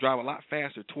able to drive a lot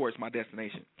faster towards my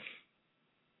destination.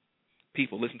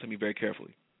 People, listen to me very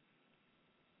carefully.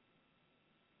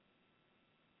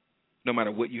 No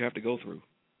matter what you have to go through,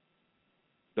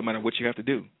 no matter what you have to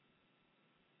do,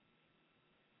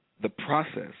 the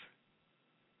process,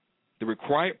 the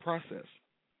required process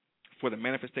for the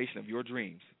manifestation of your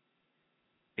dreams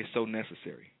is so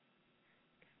necessary.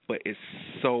 But it's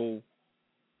so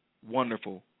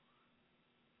wonderful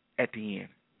at the end.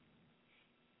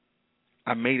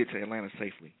 I made it to Atlanta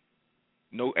safely.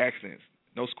 No accidents,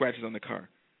 no scratches on the car,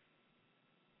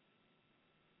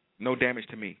 no damage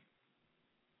to me.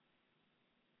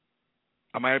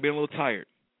 I might have been a little tired,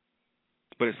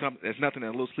 but it's nothing that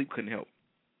a little sleep couldn't help.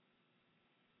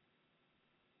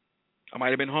 I might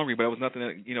have been hungry, but it was nothing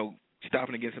that,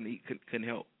 stopping to get something to eat couldn't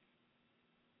help.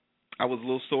 I was a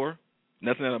little sore.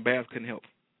 Nothing that a bath couldn't help.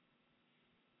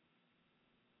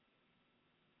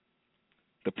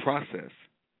 The process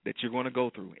that you're going to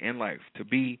go through in life to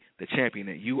be the champion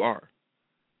that you are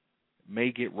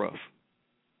may get rough.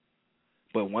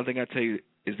 But one thing I tell you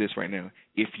is this right now.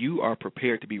 If you are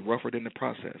prepared to be rougher than the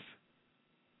process,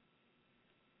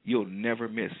 you'll never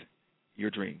miss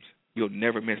your dreams. You'll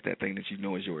never miss that thing that you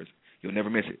know is yours. You'll never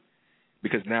miss it.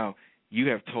 Because now you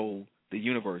have told the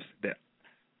universe that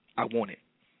I want it.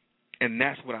 And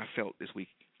that's what I felt this week.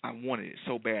 I wanted it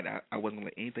so bad I wasn't going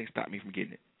to let anything stop me from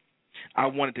getting it. I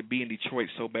wanted to be in Detroit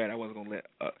so bad I wasn't going to let,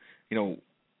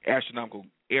 astronomical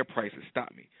air prices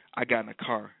stop me. I got in a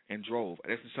car and drove.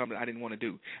 This is something I didn't want to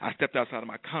do. I stepped outside of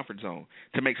my comfort zone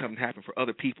to make something happen for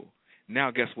other people. Now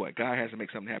guess what? God has to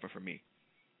make something happen for me.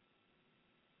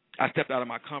 I stepped out of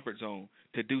my comfort zone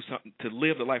to do something, to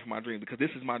live the life of my dream, because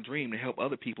this is my dream, to help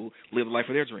other people live the life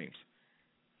of their dreams.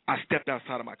 I stepped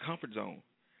outside of my comfort zone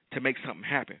to make something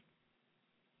happen.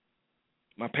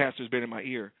 My pastor's been in my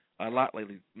ear a lot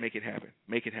lately. Make it happen.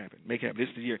 Make it happen. Make it happen. This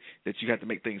is the year that you have to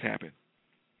make things happen.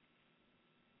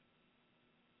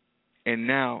 And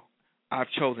now I've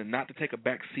chosen not to take a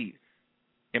back seat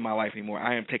in my life anymore.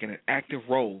 I am taking an active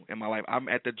role in my life. I'm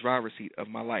at the driver's seat of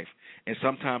my life. And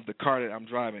sometimes the car that I'm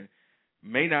driving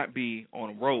may not be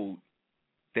on a road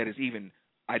that is even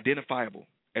identifiable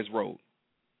as road.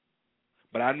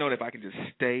 But I know that if I can just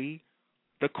stay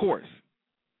the course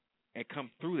and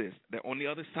come through this, that on the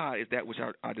other side is that which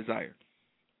I desire.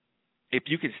 If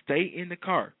you can stay in the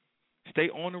car, stay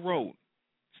on the road,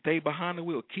 stay behind the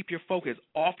wheel, keep your focus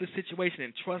off the situation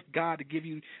and trust God to give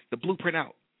you the blueprint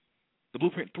out, the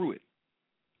blueprint through it,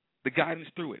 the guidance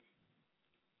through it,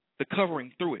 the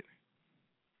covering through it,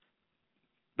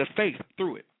 the faith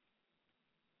through it,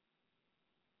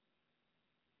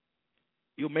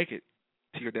 you'll make it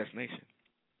to your destination.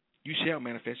 You shall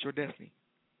manifest your destiny.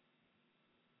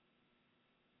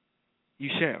 You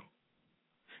shall.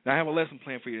 Now, I have a lesson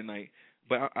planned for you tonight,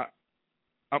 but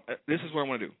this is what I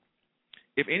want to do.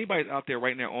 If anybody's out there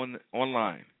right now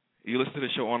online, you listen to the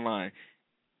show online,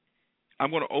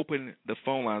 I'm going to open the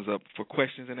phone lines up for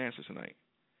questions and answers tonight.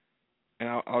 And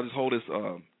I'll just hold this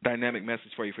dynamic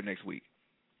message for you for next week,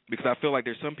 because I feel like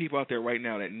there's some people out there right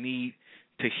now that need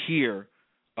to hear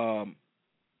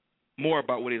more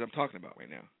about what it is I'm talking about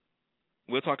right now.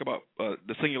 We'll talk about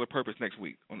the singular purpose next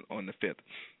week on the 5th.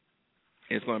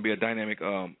 It's going to be a dynamic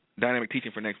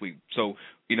teaching for next week. So,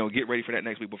 get ready for that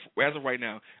next week. But as of right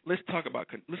now, let's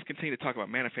continue to talk about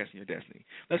manifesting your destiny.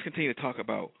 Let's continue to talk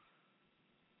about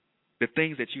the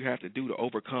things that you have to do to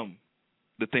overcome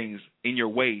the things in your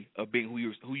way of being who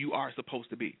you are supposed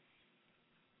to be.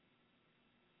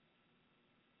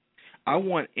 I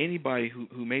want anybody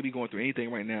who may be going through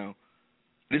anything right now.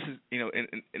 This is,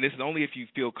 and this is only if you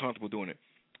feel comfortable doing it.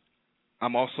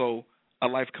 I'm also a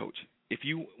life coach. If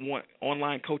you want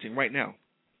online coaching right now,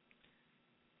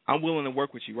 I'm willing to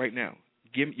work with you right now.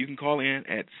 You can call in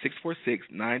at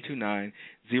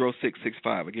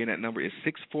 646-929-0665. Again, that number is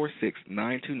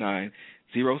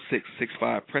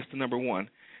 646-929-0665. Press the number 1,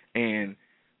 and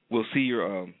we'll see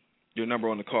your number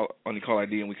on the call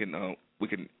ID, and we can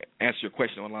answer your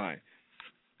question online.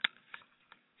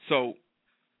 So,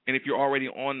 and if you're already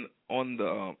on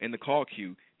the in the call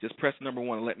queue, just press number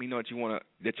 1 and let me know that you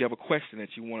have a question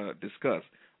that you want to discuss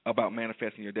about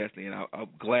manifesting your destiny, and I'll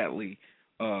gladly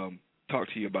talk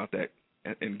to you about that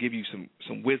and give you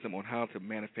some wisdom on how to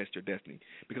manifest your destiny.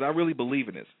 Because I really believe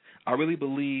in this. I really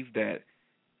believe that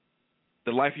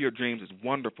the life of your dreams is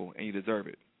wonderful and you deserve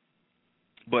it.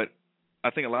 But I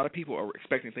think a lot of people are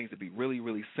expecting things to be really,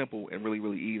 really simple and really,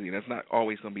 really easy, and that's not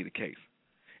always going to be the case.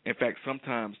 In fact,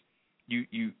 sometimes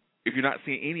if you're not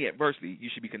seeing any adversity, you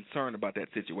should be concerned about that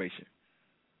situation.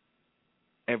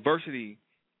 Adversity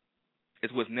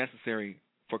is what's necessary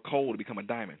for coal to become a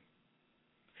diamond.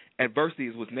 Adversity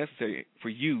is what's necessary for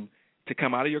you to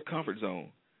come out of your comfort zone,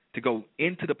 to go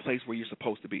into the place where you're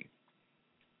supposed to be.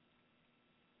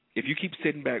 If you keep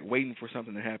sitting back waiting for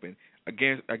something to happen, I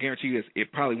guarantee you this,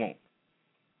 it probably won't.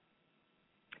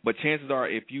 But chances are,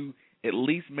 if you at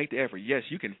least make the effort, yes,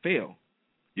 you can fail.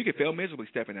 You can fail miserably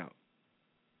stepping out.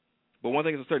 But one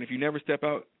thing is certain, if you never step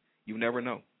out, you never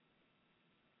know.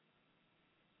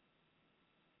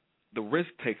 The risk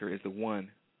taker is the one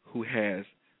who has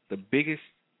the biggest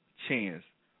chance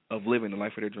of living the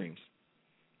life of their dreams.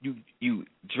 You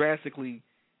drastically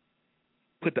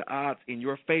put the odds in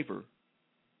your favor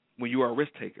when you are a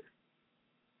risk taker.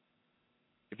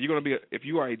 If you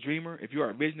are a dreamer, if you are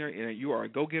a visionary, and you are a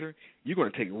go-getter, you're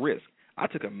going to take risk. I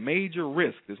took a major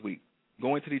risk this week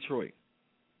going to Detroit,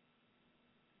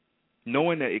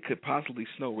 knowing that it could possibly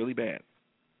snow really bad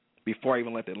before I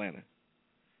even left Atlanta,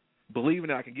 believing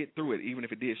that I could get through it even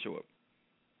if it did show up.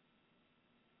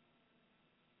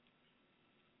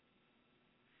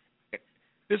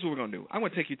 This is what we're going to do. I'm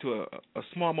going to take you to a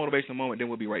small motivational moment, then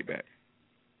we'll be right back.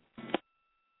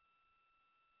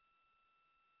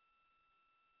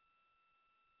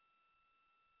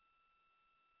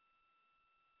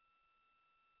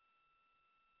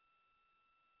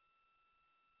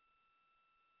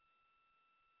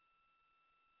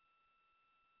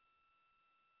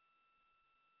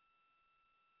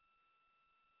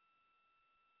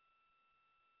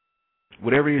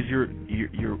 Whatever it is you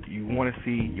want to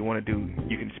see, you want to do,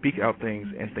 you can speak out things,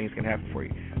 and things can happen for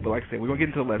you. But like I said, we're going to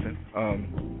get into the lesson.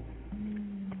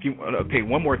 Okay,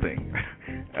 one more thing.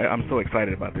 I'm so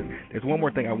excited about this. There's one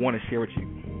more thing I want to share with you,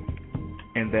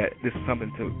 and that this is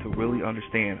something to really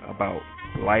understand about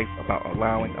life, about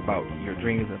allowing, about your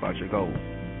dreams, and about your goals.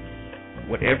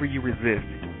 Whatever you resist,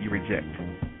 you reject.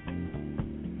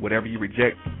 Whatever you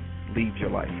reject leaves your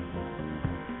life.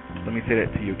 Let me say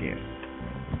that to you again.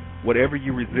 Whatever you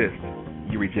resist,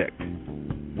 you reject.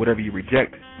 Whatever you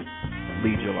reject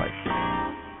leaves your life.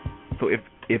 So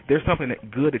if there's something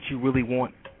good that you really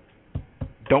want,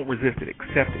 don't resist it.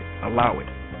 Accept it. Allow it.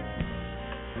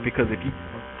 Because if you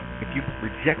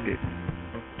reject it,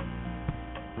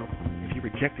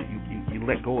 you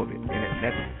let go of it, and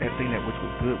that thing that which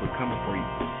was good was coming for you.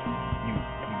 You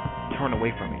turn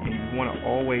away from it, and you want to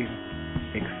always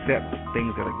accept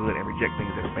things that are good and reject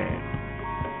things that are bad.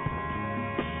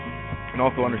 And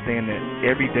also understand that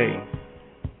every day,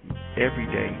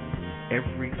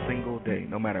 every single day,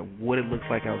 no matter what it looks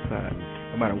like outside,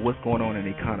 no matter what's going on in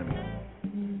the economy,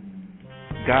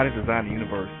 God has designed the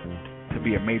universe to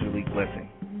be a major league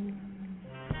blessing.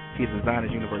 He has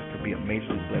designed his universe to be a major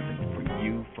league blessing for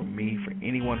you, for me, for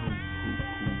anyone who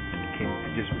can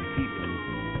just receive it.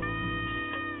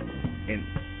 And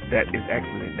that is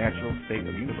actually the natural state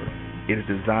of the universe. It is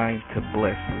designed to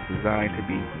bless you. It's designed to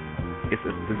be, it's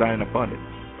designed in abundance.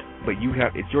 But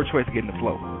it's your choice to get in the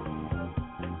flow.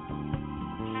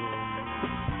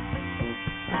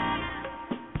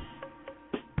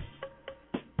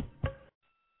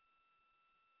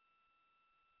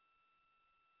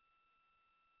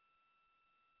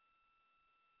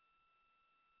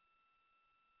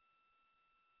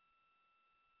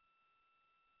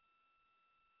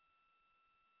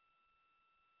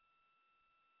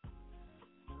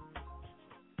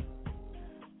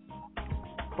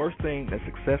 First thing that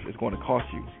success is going to cost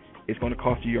you, it's going to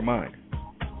cost you your mind.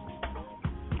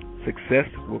 Success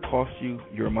will cost you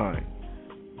your mind.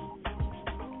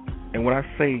 And when I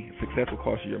say success will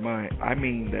cost you your mind, I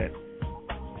mean that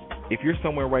if you're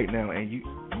somewhere right now and you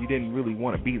didn't really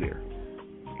want to be there,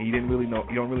 and you don't really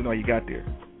know you got there,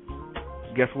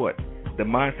 guess what? The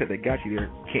mindset that got you there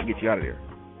can't get you out of there.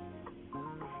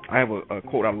 I have a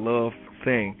quote I love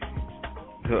saying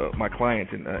to my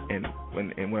clients and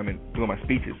when I'm doing my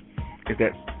speeches, is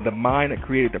that the mind that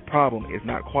created the problem is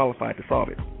not qualified to solve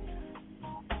it.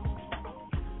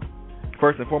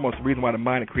 First and foremost, the reason why the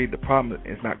mind that created the problem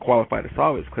is not qualified to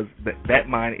solve it is because that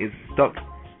mind is stuck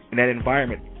in that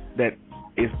environment that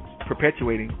is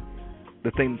perpetuating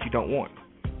the thing that you don't want.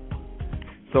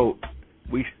 So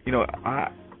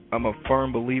I'm a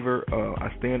firm believer. I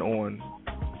stand on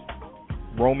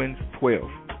Romans 12.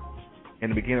 In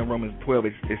the beginning of Romans 12,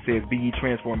 it says, "Be ye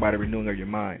transformed by the renewing of your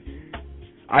mind."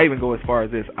 I even go as far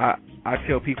as this. I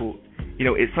tell people,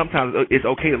 sometimes it's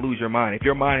okay to lose your mind. If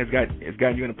your mind has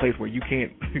gotten you in a place where you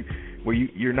can't, where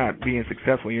you're not being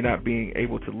successful, you're not being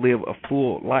able to live a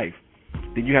full life,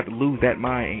 then you have to lose that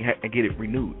mind and get it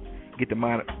renewed. Get the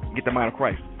mind of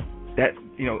Christ. That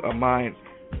a mind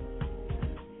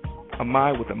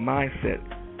with a mindset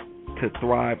to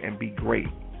thrive and be great.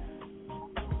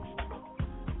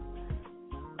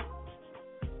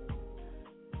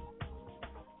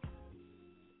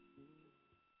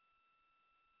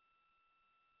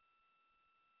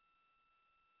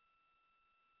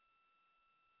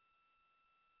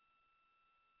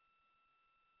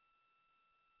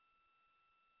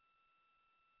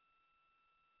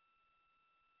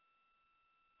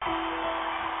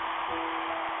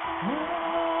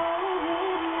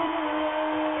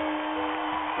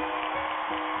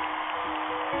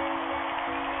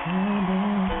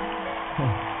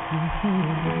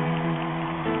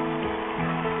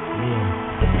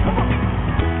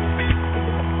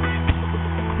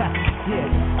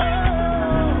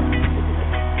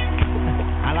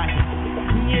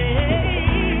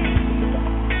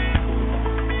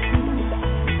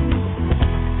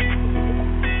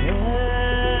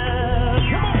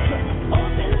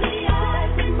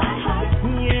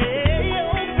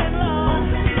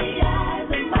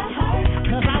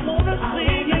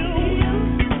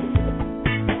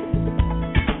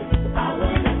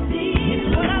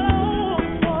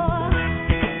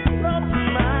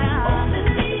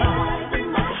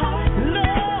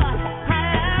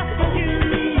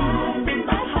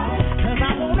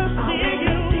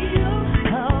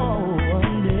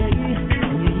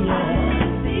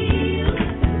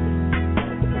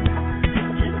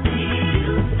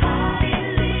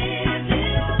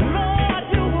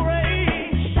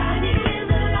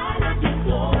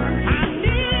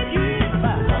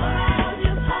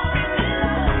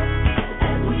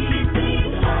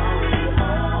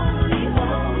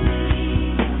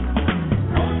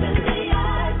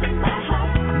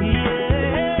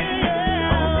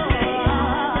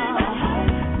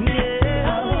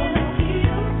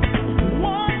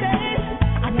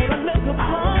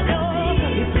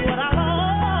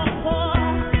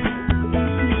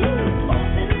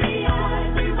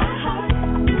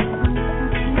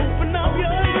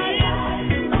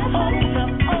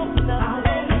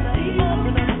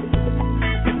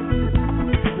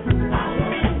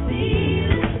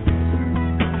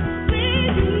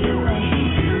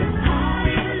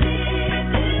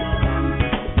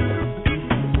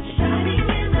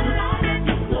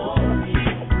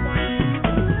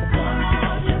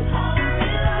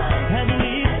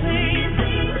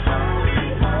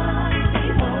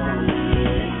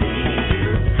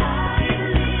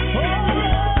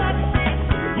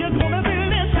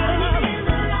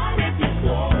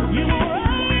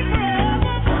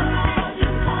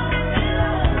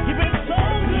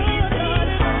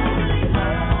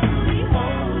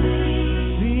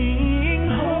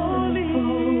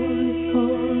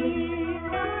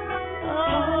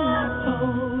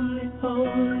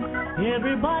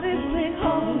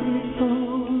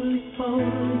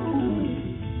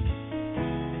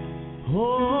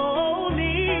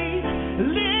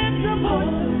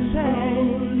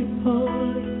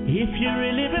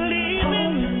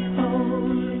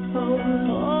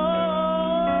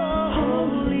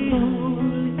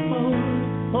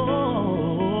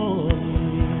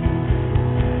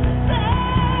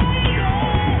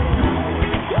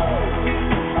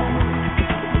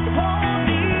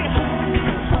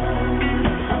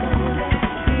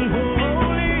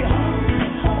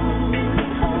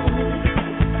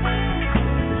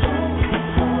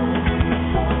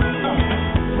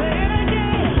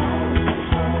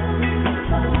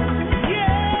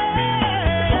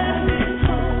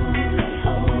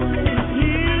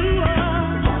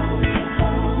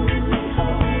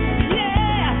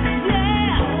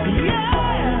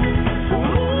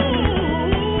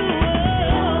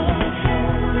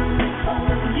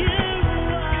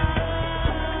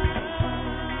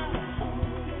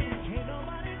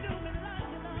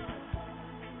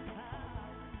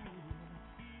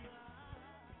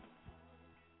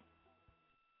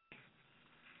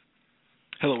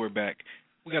 Hello, we're back.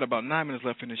 We got about 9 minutes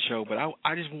left in the show, but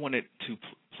I just wanted to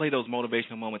play those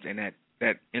motivational moments and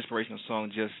that inspirational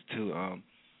song just to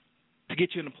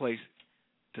get you in a place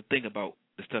to think about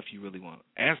the stuff you really want.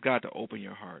 Ask God to open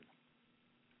your heart.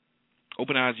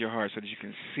 Open eyes of your heart so that you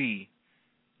can see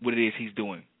what it is He's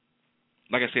doing.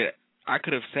 Like I said, I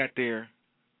could have sat there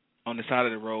on the side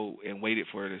of the road and waited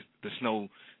for the snow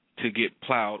to get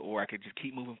plowed, or I could just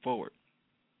keep moving forward.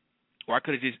 Or I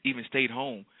could have just even stayed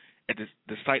home at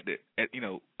the site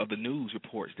of the news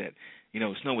reports that,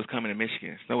 snow was coming to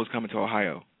Michigan, snow was coming to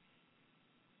Ohio.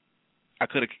 I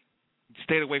could have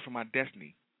stayed away from my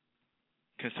destiny,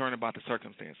 concerned about the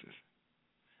circumstances.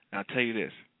 And I'll tell you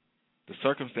this, the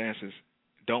circumstances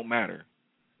don't matter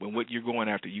when what you're going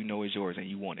after you know is yours and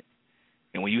you want it.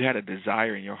 And when you had a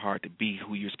desire in your heart to be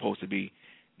who you're supposed to be,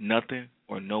 nothing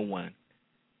or no one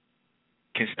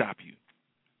can stop you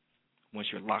once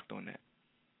you're locked on that.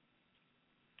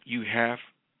 You have,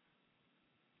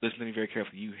 listen to me very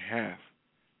carefully, you have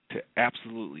to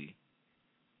absolutely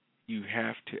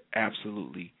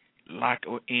lock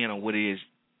in on what is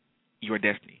your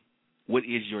destiny. What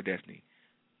is your destiny?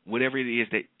 Whatever it is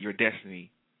that your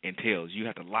destiny entails, you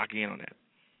have to lock in on that.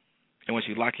 And once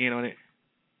you lock in on it,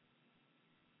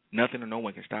 nothing or no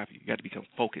one can stop you. You got to become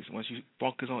focused. Once you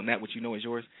focus on that, what you know is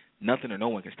yours, nothing or no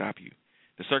one can stop you.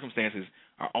 The circumstances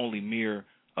are only mere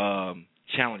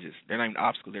challenges. They're not even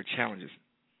obstacles. They're challenges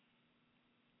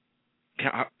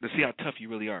to see how tough you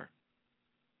really are.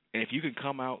 And if you can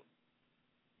come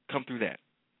through that,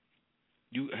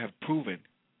 you have proven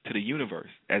to the universe,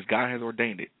 as God has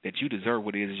ordained it, that you deserve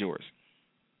what is yours.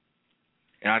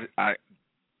 And I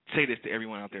say this to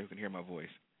everyone out there who can hear my voice.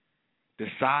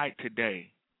 Decide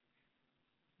today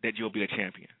that you'll be a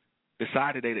champion.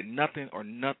 Decide today that nothing or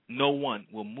no one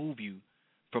will move you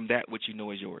from that which you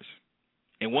know is yours.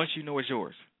 And once you know it's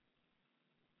yours,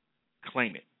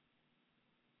 claim it.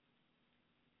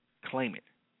 Claim it.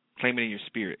 Claim it in your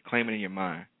spirit. Claim it in your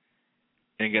mind.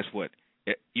 And guess what?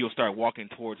 You'll start walking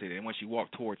towards it. And once you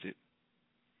walk towards it,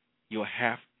 you'll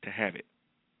have to have it.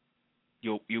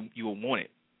 You'll want it.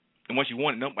 And once you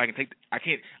want it,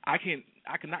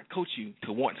 I cannot coach you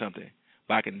to want something,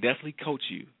 but I can definitely coach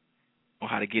you on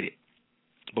how to get it.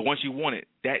 But once you want it,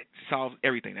 that solves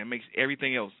everything. That makes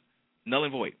everything else null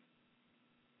and void.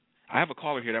 I have a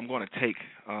caller here that I'm going to take,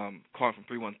 calling from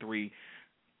 313.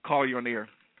 Caller, you're on the air.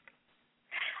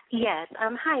 Yes.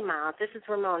 Hi, Myles. This is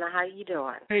Ramona. How are you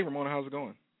doing? Hey, Ramona. How's it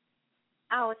going?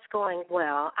 Oh, it's going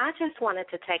well. I just wanted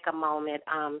to take a moment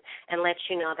and let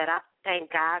you know that I thank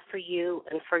God for you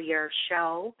and for your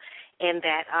show, and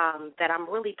that I'm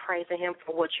really praising Him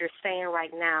for what you're saying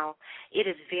right now. It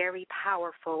is very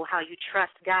powerful how you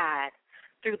trust God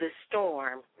through the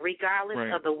storm,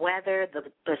 regardless of the weather,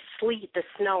 the sleet, the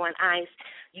snow and ice.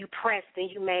 You pressed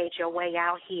and you made your way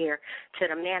out here to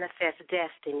the manifest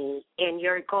destiny, and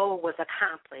your goal was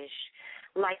accomplished.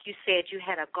 Like you said, you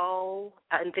had a goal,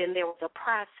 and then there was a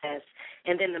process,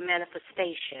 and then the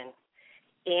manifestation.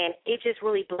 And it just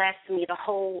really blessed me.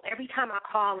 Every time I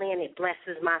call in, it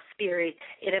blesses my spirit.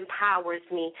 It empowers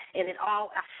me, and I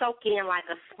soak in like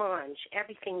a sponge,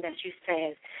 everything that you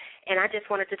said. And I just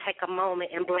wanted to take a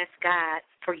moment and bless God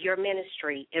for your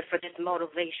ministry and for this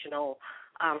motivational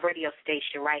radio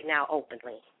station right now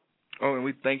openly. Oh, and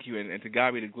we thank you, and to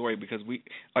God be the glory, because like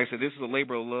I said, this is a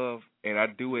labor of love, and I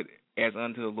do it as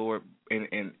unto the Lord.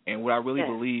 And what I really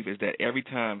believe is that every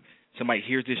time somebody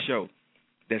hears this show,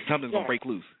 that something's going to break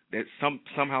loose, that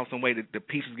somehow, some way, the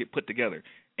pieces get put together.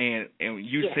 And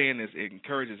you saying this, it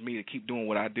encourages me to keep doing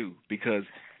what I do, because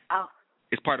Oh,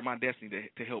 It's part of my destiny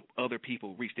to help other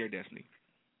people reach their destiny.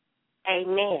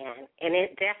 amen. And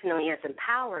it definitely has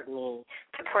empowered me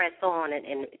to press on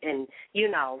and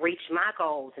reach my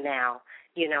goals now.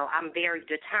 I'm very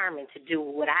determined to do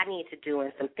what I need to do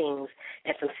in some things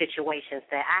and some situations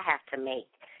that I have to make.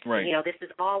 Right. This is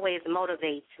always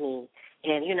motivates me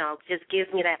and, just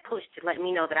gives me that push to let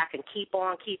me know that I can keep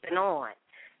on keeping on.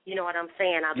 You know what I'm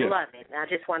saying? I love it. And I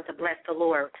just want to bless the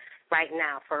Lord right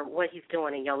now for what he's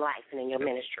doing in your life and in your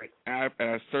ministry. I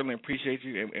certainly appreciate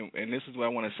you, and this is what I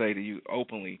want to say to you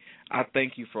openly. I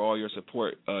thank you for all your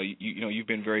support. You've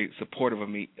been very supportive of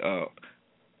me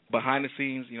behind the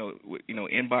scenes.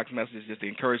 Inbox messages just to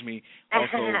encourage me.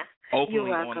 Also,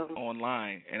 openly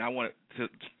online, and I want to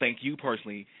thank you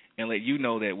personally and let you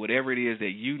know that whatever it is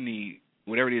that you need,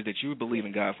 whatever it is that you believe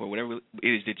in God for, whatever it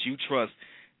is that you trust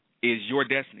is your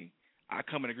destiny. I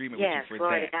come in agreement with you for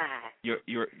glory that. To God.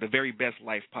 You're the very best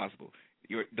life possible.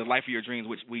 The life of your dreams,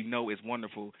 which we know is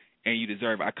wonderful and you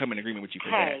deserve. I come in agreement with you for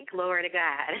that. Hey, glory to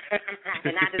God.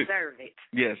 And I deserve it.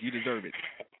 Yes, you deserve it.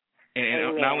 And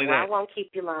Amen. not only that, I won't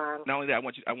keep you long. Not only that,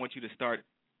 I want you to start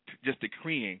just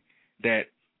decreeing that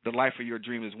the life of your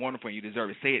dream is wonderful and you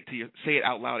deserve it. Say it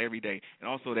out loud every day, and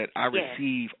also that I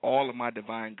receive all of my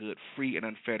divine good, free and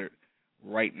unfettered,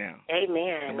 right now.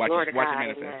 Amen. And watch Lord it God.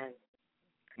 manifest. Amen.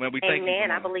 Well, we thank you.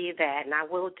 Amen. I believe that, and I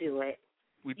will do it.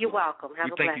 You're welcome. Have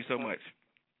a blessed Thank you so much.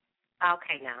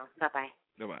 Okay, now. Bye-bye.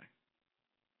 Bye-bye.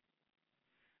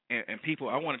 And people,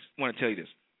 I want to tell you this.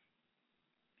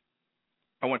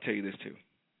 I want to tell you this, too.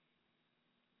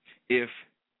 If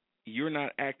you're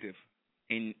not active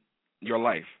in your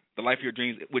life, the life of your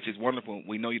dreams, which is wonderful,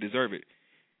 we know you deserve it,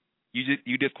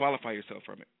 you disqualify yourself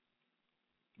from it.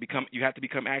 You have to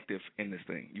become active in this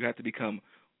thing. You have to become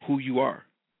who you are.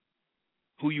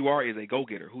 Who you are is a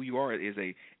go-getter. Who you are is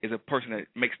a person that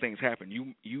makes things happen.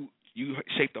 You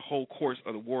shape the whole course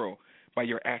of the world by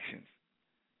your actions.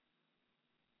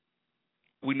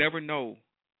 We never know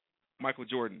Michael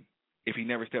Jordan if he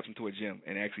never steps into a gym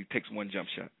and actually takes one jump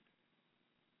shot.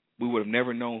 We would have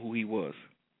never known who he was.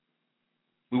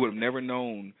 We would have never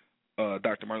known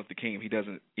Dr. Martin Luther King if he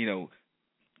doesn't,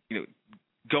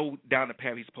 go down the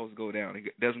path he's supposed to go down. He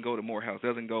doesn't go to Morehouse,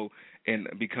 doesn't go and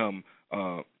become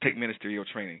take ministerial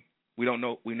training. We don't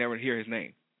know. We never hear his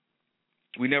name.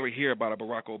 We never hear about a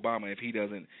Barack Obama if he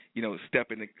doesn't,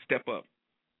 step up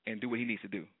and do what he needs to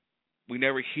do. We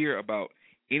never hear about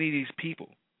any of these people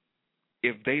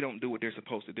if they don't do what they're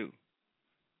supposed to do.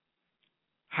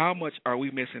 How much are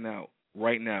we missing out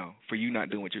right now for you not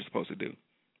doing what you're supposed to do?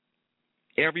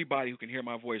 Everybody who can hear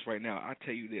my voice right now, I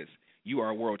tell you this, you are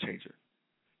a world changer.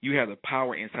 You have the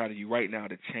power inside of you right now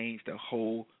to change the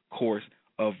whole course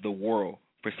of the world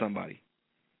for somebody.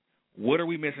 What are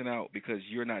we missing out because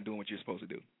you're not doing what you're supposed to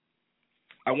do?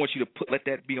 I want you to let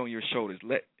that be on your shoulders.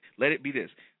 Let it be this.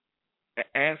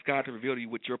 Ask God to reveal to you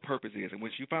what your purpose is. And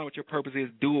once you find what your purpose is,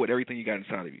 do it with everything you got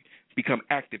inside of you. Become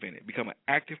active in it. Become an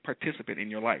active participant in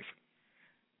your life.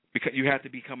 Because you have to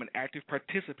become an active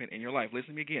participant in your life. Listen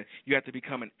to me again. You have to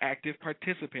become an active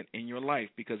participant in your life,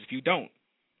 because if you don't,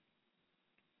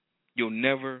 you'll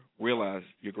never realize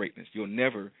your greatness. You'll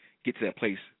never get to that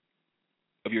place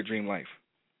of your dream life.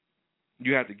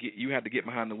 You have to get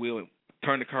behind the wheel and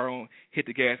turn the car on, hit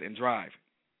the gas, and drive.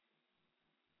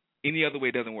 Any other way,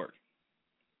 it doesn't work.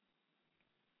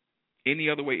 Any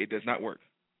other way, it does not work.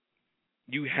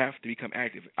 You have to become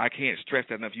active. I can't stress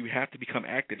that enough. You have to become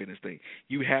active in this thing.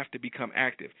 You have to become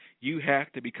active. You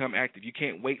have to become active. You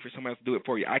can't wait for someone else to do it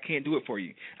for you. I can't do it for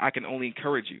you. I can only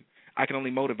encourage you. I can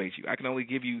only motivate you. I can only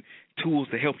give you tools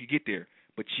to help you get there.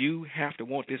 But you have to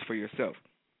want this for yourself.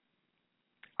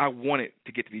 I wanted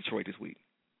to get to Detroit this week.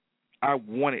 I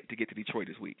wanted to get to Detroit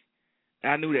this week.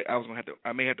 And I knew that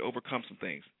I may have to overcome some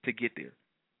things to get there.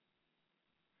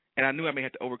 And I knew I may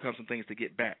have to overcome some things to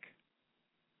get back.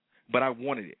 But I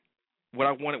wanted it. What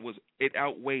I wanted was, it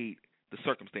outweighed the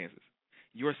circumstances.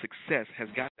 Your success has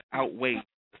got to outweigh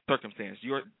the circumstance.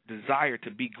 Your desire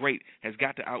to be great has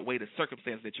got to outweigh the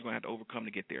circumstance that you're going to have to overcome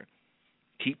to get there.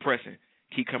 Keep pressing.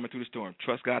 Keep coming through the storm.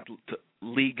 Trust God to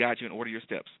lead, guide you, and order your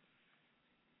steps.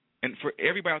 And for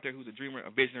everybody out there who's a dreamer,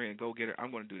 a visionary, and go-getter,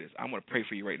 I'm going to do this. I'm going to pray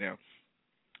for you right now.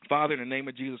 Father, in the name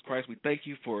of Jesus Christ, we thank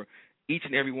you for each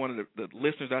and every one of the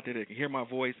listeners out there that can hear my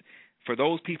voice. For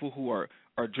those people who are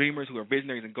dreamers, who are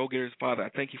visionaries and go-getters, Father, I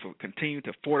thank you for continuing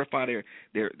to fortify their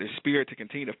spirit, to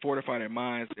continue to fortify their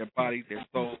minds, their bodies, their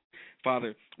souls.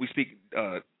 Father, we speak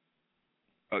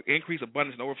increase,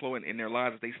 abundance, and overflow in their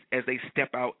lives as they step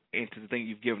out into the thing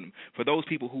you've given them. For those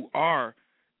people who are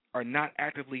not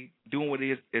actively doing what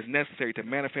is necessary to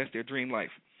manifest their dream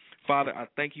life, Father, I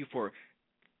thank you for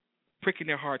pricking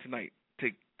their heart tonight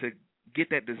to get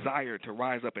that desire to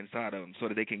rise up inside of them so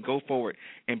that they can go forward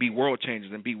and be world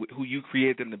changers and be who you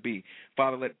created them to be.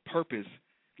 Father, let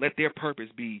their purpose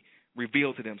be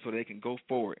revealed to them so they can go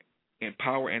forward in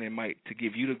power and in might to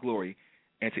give you the glory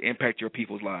and to impact your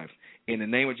people's lives. In the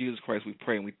name of Jesus Christ, we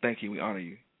pray and we thank you and we honor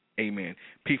you. Amen.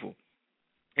 People,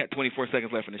 at 24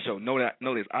 seconds left in the show, know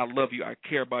this. I love you. I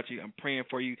care about you. I'm praying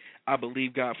for you. I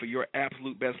believe, God, for your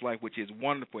absolute best life, which is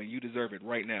wonderful, and you deserve it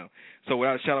right now. So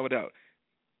without a shadow of a doubt,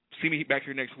 see me back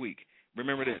here next week.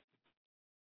 Remember this.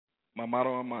 My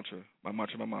motto, my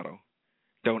motto.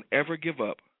 Don't ever give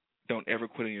up. Don't ever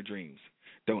quit on your dreams.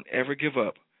 Don't ever give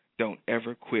up. Don't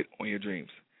ever quit on your dreams.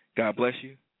 God bless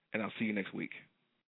you, and I'll see you next week.